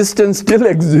 existence still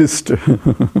exists.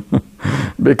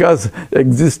 Because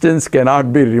existence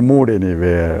cannot be removed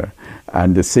anywhere.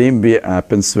 And the same way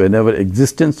happens whenever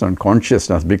existence and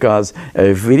consciousness, because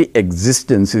every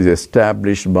existence is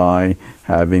established by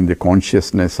having the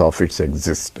consciousness of its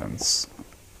existence.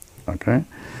 Okay?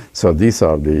 So these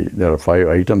are there are 5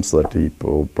 items that he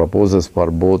proposes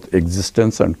for both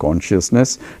existence and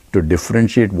consciousness to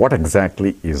differentiate what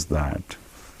exactly is that.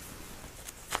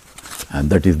 And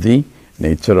that is the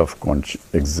nature of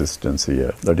existence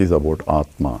here. That is about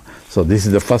Atma. So this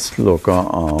is the first sloka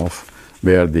of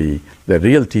where the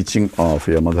real teaching of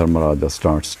Yamadharmaraja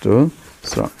starts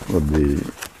with the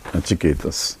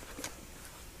Nachiketas.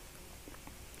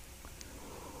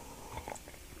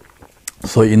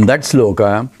 So in that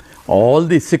sloka, all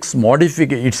the 6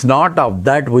 modifications, it's not of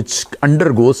that which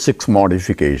undergoes 6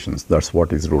 modifications. That's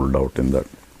what is ruled out in that.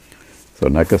 So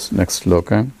next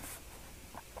sloka,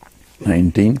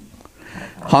 19.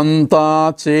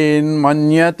 Hanta chen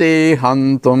manyate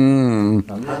hantum,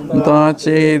 hanta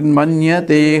chen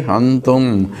manyate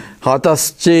hantum,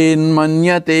 hatas chen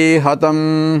manyate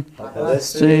hatam,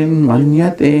 hatas chen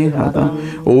manyate hatam,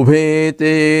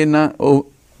 ubhete na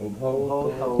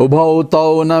ubhau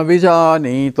tau na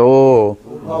vijanito,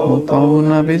 ubhau tau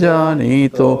na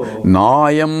vijanito,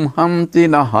 nayam hamti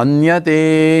na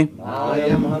hanyate.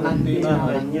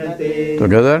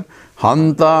 Together.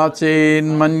 Hanta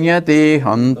chen manyate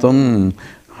hantum,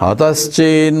 hatas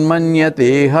chen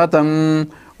manyate hatam,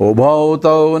 ubhau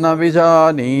tau na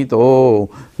vijanito,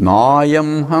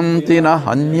 nayam hamti na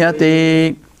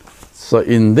hanyate. So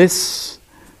in this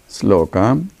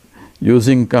sloka,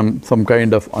 using some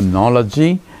kind of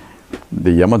analogy, the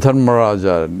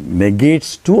Yamadharmaraja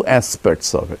negates 2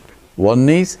 aspects of it. One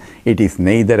is, it is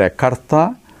neither a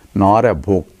karta nor a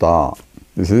bhokta.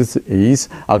 This is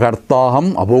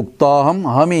akartaham, abhoktaham,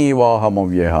 aham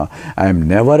avyaha. I am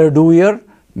never a doer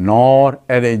nor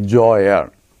an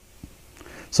enjoyer.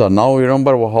 So now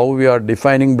remember how we are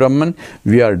defining Brahman.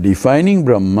 We are defining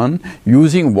Brahman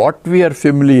using what we are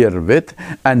familiar with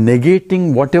and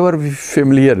negating whatever we are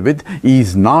familiar with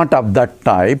is not of that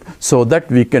type, so that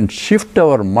we can shift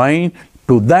our mind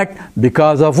to that,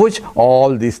 because of which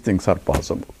all these things are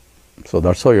possible. So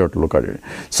that's how you have to look at it.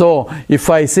 So if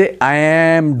I say I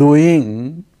am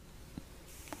doing,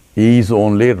 is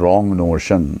only wrong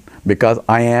notion, because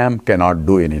I am cannot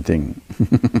do anything.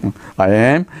 I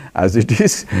am as it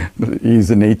is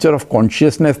the nature of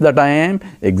consciousness that I am,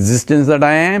 existence that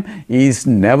I am, is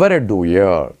never a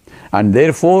doer and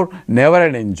therefore never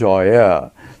an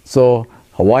enjoyer. So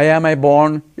why am I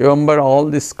born? You remember all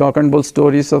these cock and bull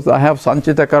stories of I have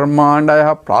sanchita karma and I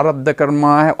have prarabdha karma,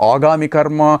 I have agami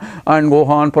karma and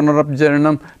gohan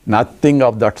punarabjaranam. Nothing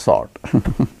of that sort.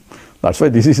 That's why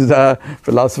this is the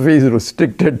philosophy is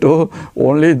restricted to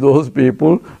only those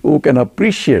people who can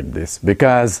appreciate this.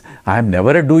 Because I am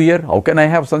never a doer. How can I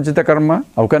have sanchita karma?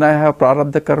 How can I have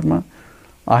prarabdha karma?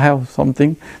 I have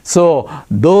something. So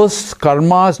those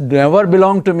karmas never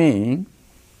belong to me.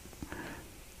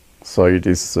 So it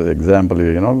is example,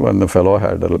 when the fellow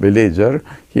had a villager,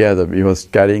 he was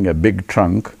carrying a big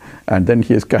trunk, and then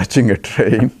he is catching a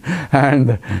train,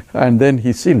 and then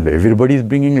he see everybody is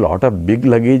bringing a lot of big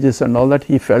luggages and all that.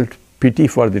 He felt pity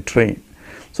for the train.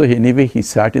 So anyway, he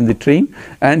sat in the train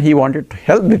and he wanted to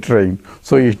help the train.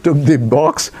 So he took the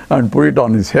box and put it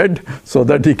on his head so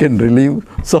that he can relieve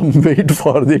some weight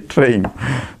for the train.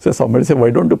 So somebody said, why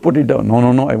don't you put it down?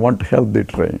 No, I want to help the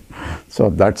train. So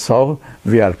that's how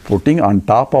we are putting on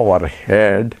top of our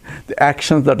head the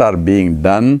actions that are being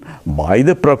done by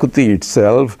the Prakriti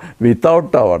itself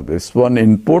without our this one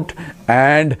input,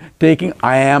 and taking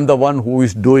I am the one who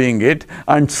is doing it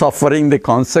and suffering the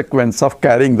consequence of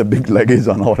carrying the big luggage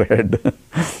on our head.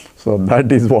 So that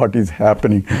is what is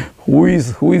happening. Who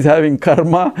is having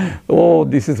karma? Oh,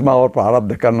 this is our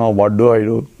prarabdha karma. What do I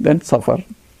do? Then suffer.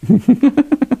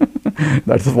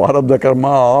 That's part of the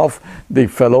karma of the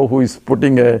fellow who is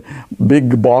putting a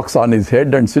big box on his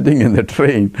head and sitting in the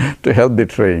train to help the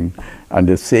train. And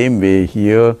the same way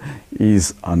here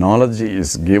is analogy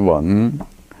is given.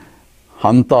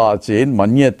 Hanta chen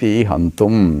manyati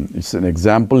hantum. It's an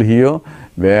example here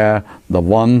where the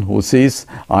one who says,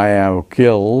 I have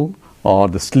killed, or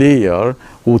the slayer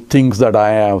who thinks that I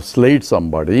have slayed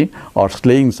somebody or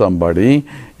slaying somebody,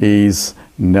 is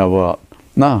never,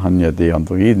 hanyati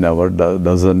hantum. He never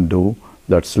doesn't do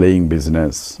that slaying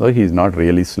business. So he is not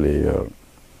really slayer.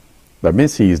 That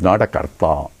means he is not a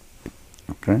karta.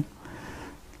 Okay.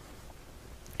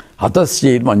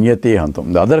 Hatasyed manyate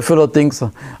hantam. The other fellow thinks,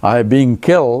 I am being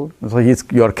killed, so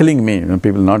you are killing me.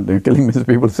 People not killing me,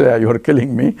 people say, you are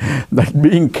killing me. That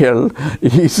being killed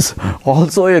is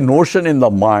also a notion in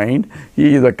the mind,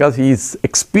 because he is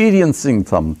experiencing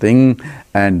something,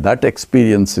 and that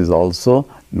experience is also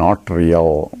not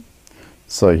real.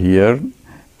 So here it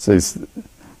says,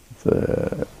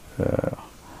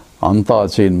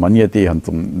 Antachen manyate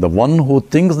hantam. The one who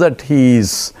thinks that he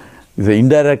is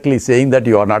indirectly saying that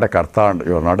you are not a karta,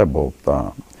 you are not a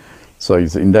bhokta. So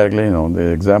it's indirectly,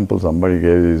 the example somebody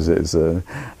gave is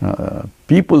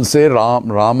people say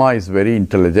Rama is very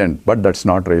intelligent, but that's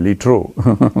not really true.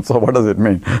 So what does it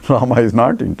mean? Rama is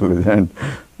not intelligent.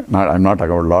 I'm not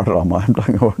talking about Lord Rama, I'm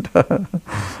talking about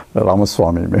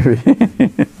Ramaswamy maybe.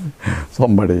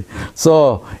 Somebody.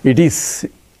 So it is,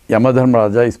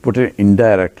 Yamadharmaraja is put it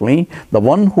indirectly. The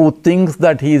one who thinks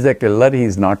that he is a killer, he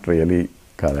is not really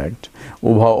correct.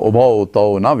 Ubha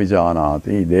utau na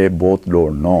vijanati. They both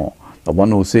don't know. The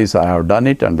one who says I have done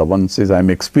it and the one says I am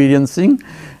experiencing,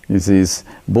 this is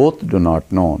both do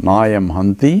not know. Nayam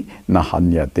hanti na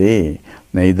hanyate.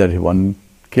 Neither one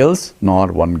kills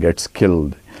nor one gets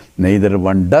killed. Neither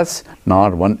one does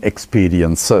nor one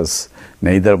experiences.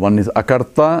 Neither one is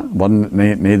akarta,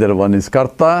 neither one is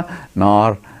karta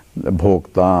nor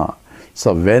bhokta.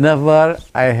 So whenever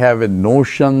I have a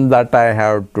notion that I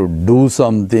have to do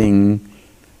something,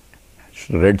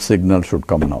 red signal should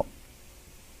come now.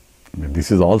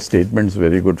 This is all statements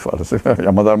very good for us,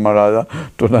 Yamadharmaraja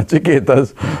to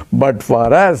Nachiketas. But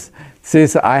for us,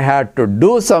 says I had to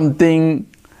do something,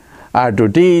 I had to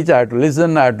teach, I had to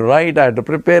listen, I had to write, I had to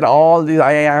prepare, all these,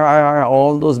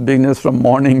 all those business from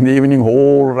morning, the evening,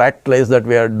 whole rat race that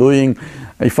we are doing.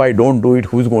 If I don't do it,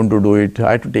 who's going to do it?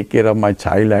 I have to take care of my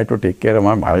child, I have to take care of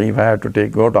my wife, I have to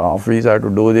go to office, I have to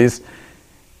do this.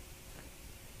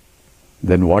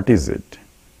 Then what is it?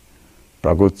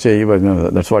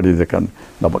 Praguchaiva, that's what is the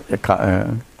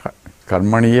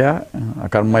karmaniya,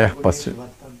 akarmaya pasya.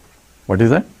 What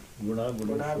is that?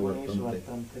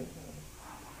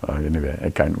 Anyway,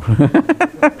 I can't.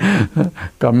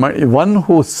 One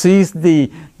who sees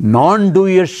the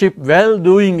non-doership,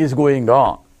 well-doing is going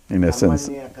on, in essence.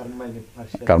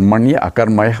 Karmanya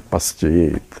akarmaya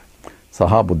paschet.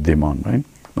 Saha buddhiman, right?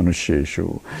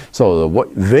 Manusheshu. So,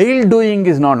 veil doing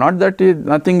is not that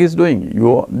nothing is doing.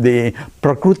 The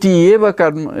prakriti eva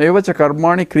cha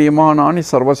karmani kriyamanani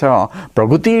sarvasha.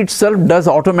 Prakriti itself does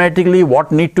automatically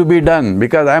what need to be done,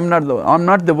 because I'm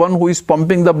not the one who is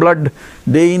pumping the blood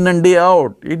day in and day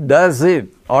out. It does it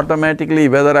automatically,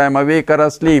 whether I am awake or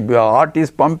asleep. The heart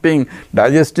is pumping,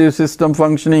 digestive system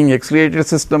functioning, excretory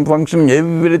system functioning,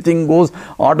 everything goes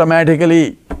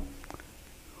automatically.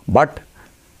 But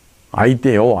I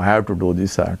think, I have to do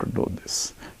this, I have to do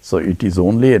this. So it is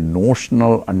only a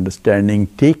notional understanding,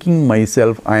 taking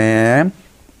myself, I am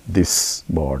this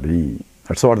body.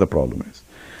 That's what the problem is.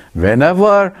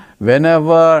 Whenever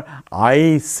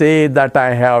I say that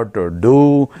I have to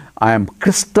do, I am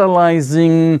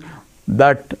crystallizing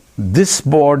that this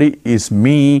body is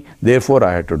me, therefore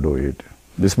I have to do it.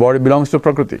 This body belongs to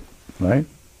Prakriti, right?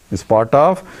 It's part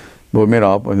of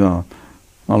Bhumira,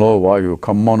 hello, Vayu,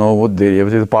 come on over there.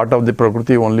 It is part of the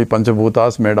Prakriti, only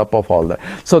Panchabhutas made up of all that.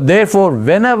 So therefore,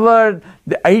 whenever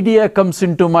the idea comes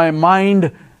into my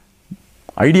mind,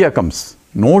 idea comes,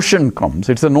 notion comes.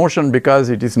 It's a notion because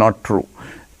it is not true.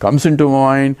 Comes into my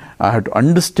mind, I have to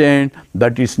understand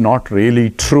that it's not really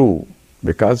true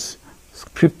because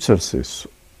Scripture says so.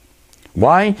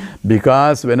 Why?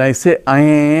 Because when I say I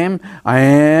am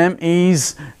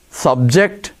is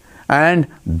subject and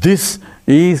this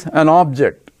is an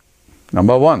object.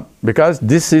 Number one, because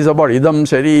this is about idam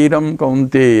shariram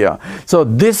kaunteya. So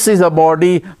this is a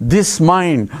body, this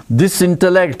mind, this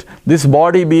intellect, this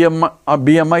body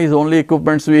BMI is only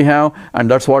equipments we have, and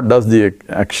that's what does the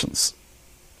actions.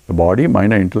 The body,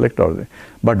 mind and intellect are there.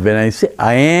 But when I say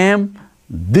I am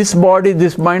this body,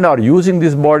 this mind, or using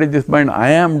this body, this mind,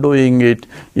 I am doing it,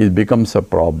 it becomes a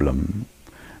problem.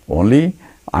 Only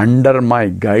under my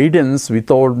guidance,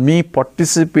 without me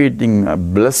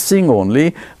participating, blessing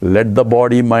only, let the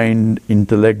body, mind,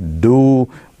 intellect do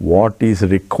what is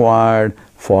required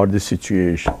for the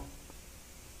situation.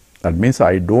 That means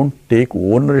I don't take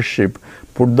ownership,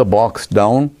 put the box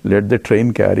down, let the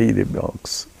train carry the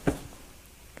box.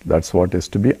 That's what is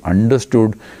to be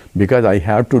understood, because I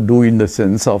have to do in the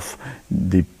sense of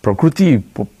the Prakriti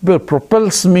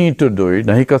propels me to do it.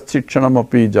 Nahi kaschitshanam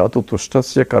api jatu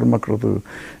tushtasya karma kratu.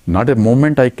 Not a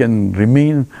moment I can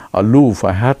remain aloof.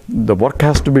 The work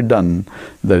has to be done.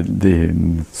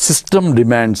 The system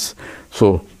demands.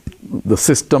 So the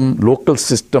system, local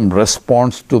system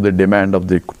responds to the demand of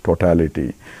the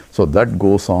totality. So that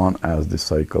goes on as the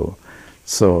cycle.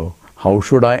 So how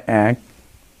should I act?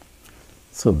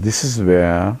 So this is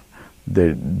where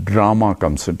the drama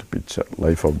comes into picture,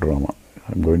 life of drama.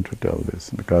 I'm going to tell this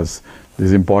because this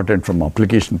is important from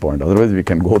application point. Otherwise we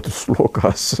can go to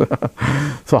slokas.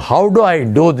 So how do I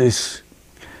do this?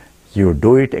 You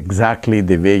do it exactly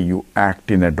the way you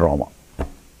act in a drama.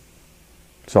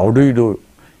 So how do you do it?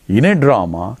 In a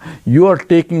drama, you are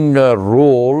taking a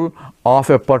role of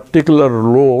a particular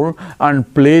role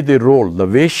and play the role. The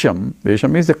Vesham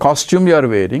is the costume you are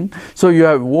wearing. So you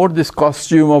have wore this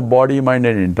costume of body, mind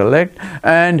and intellect,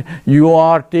 and you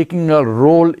are taking a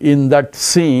role in that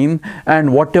scene,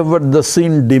 and whatever the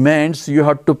scene demands, you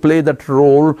have to play that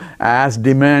role as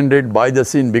demanded by the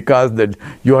scene, because that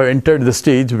you have entered the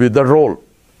stage with the role.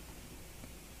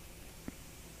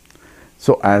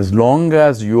 So as long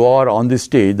as you are on the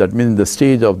stage, that means the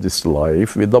stage of this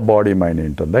life with the body, mind,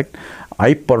 intellect,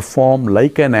 I perform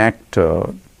like an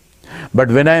actor. But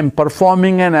when I am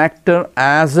performing an actor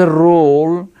as a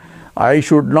role, I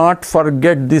should not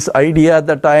forget this idea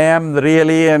that I am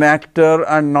really an actor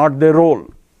and not the role.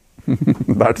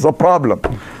 That's a problem.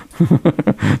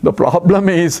 The problem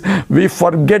is we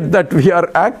forget that we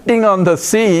are acting on the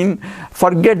scene,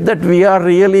 forget that we are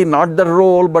really not the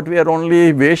role, but we are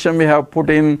only Vesham we have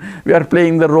put in. We are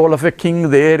playing the role of a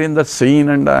king there in the scene,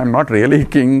 and I am not really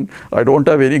king. I don't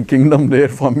have any kingdom there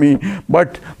for me.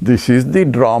 But this is the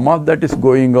drama that is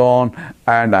going on,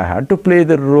 and I had to play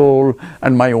the role,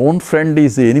 and my own friend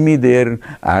is the enemy there.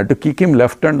 I had to kick him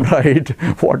left and right,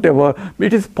 whatever.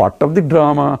 It is part of the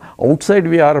drama. Outside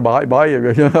we are bye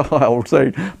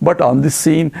outside, but on this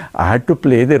scene I had to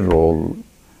play the role.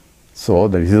 So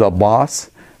this is a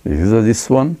boss, this is this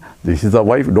one, this is a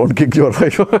wife. Don't kick your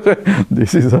wife.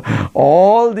 This is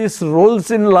all these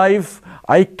roles in life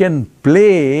I can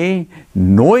play,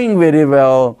 knowing very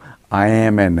well I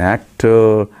am an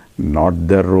actor, not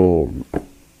the role.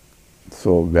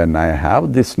 So when I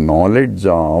have this knowledge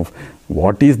of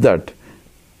what is that,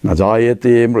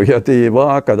 Najayate mruyate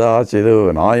va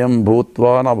kadachit nayam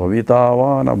bhutva na bhavita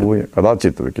va na bhuya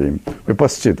kadachit became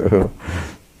vipaschit.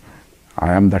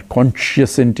 I am that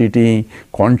conscious entity.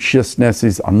 Consciousness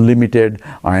is unlimited.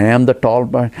 I am the tall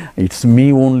man. It's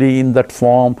me only in that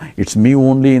form. It's me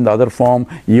only in the other form.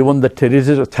 Even the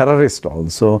terrorist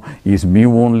also is me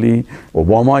only.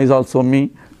 Obama is also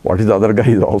me. What is the other guy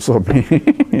is also me.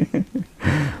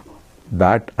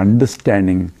 That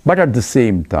understanding. But at the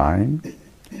same time,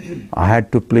 I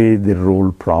had to play the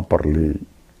role properly.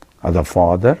 As a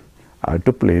father, I had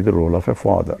to play the role of a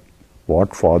father.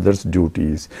 What father's duty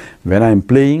is. When I am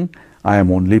playing, I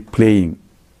am only playing.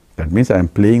 That means I am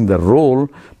playing the role.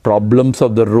 Problems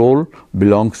of the role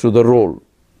belongs to the role,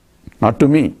 not to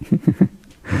me.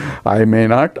 I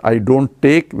don't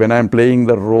take, when I am playing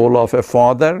the role of a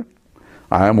father,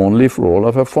 I am only role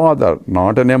of a father,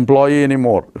 not an employee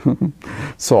anymore.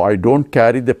 So I don't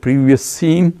carry the previous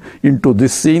scene into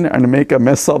this scene and make a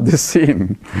mess of this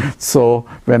scene. So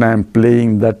when I am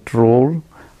playing that role,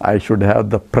 I should have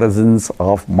the presence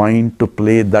of mind to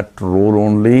play that role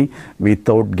only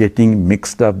without getting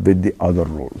mixed up with the other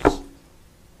roles.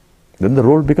 Then the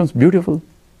role becomes beautiful.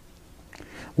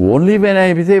 Only when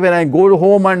I go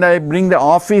home and I bring the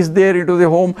office there into the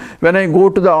home, when I go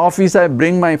to the office, I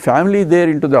bring my family there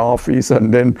into the office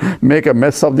and then make a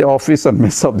mess of the office and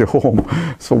mess of the home.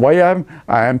 So why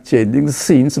I am changing the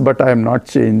scenes, but I am not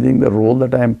changing the role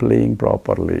that I am playing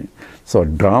properly. So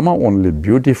drama only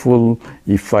beautiful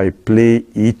if I play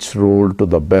each role to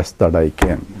the best that I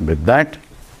can. With that,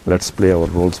 let's play our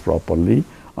roles properly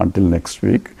until next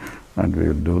week, and we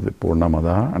will do the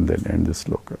Purnamada and then end this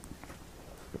sloka.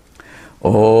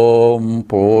 Om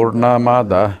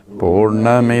Purnamada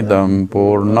Purnamidam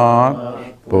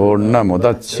Purnat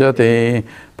Purnamudachyate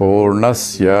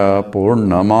Purnasya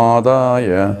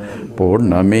Purnamadaya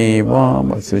Purnameva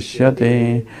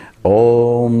Vasishyate.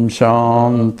 Om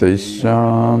Shanti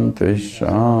Shanti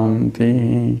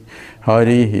Shanti.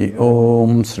 Harihi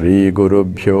Om Sri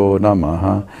Gurubhyo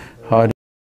Namaha.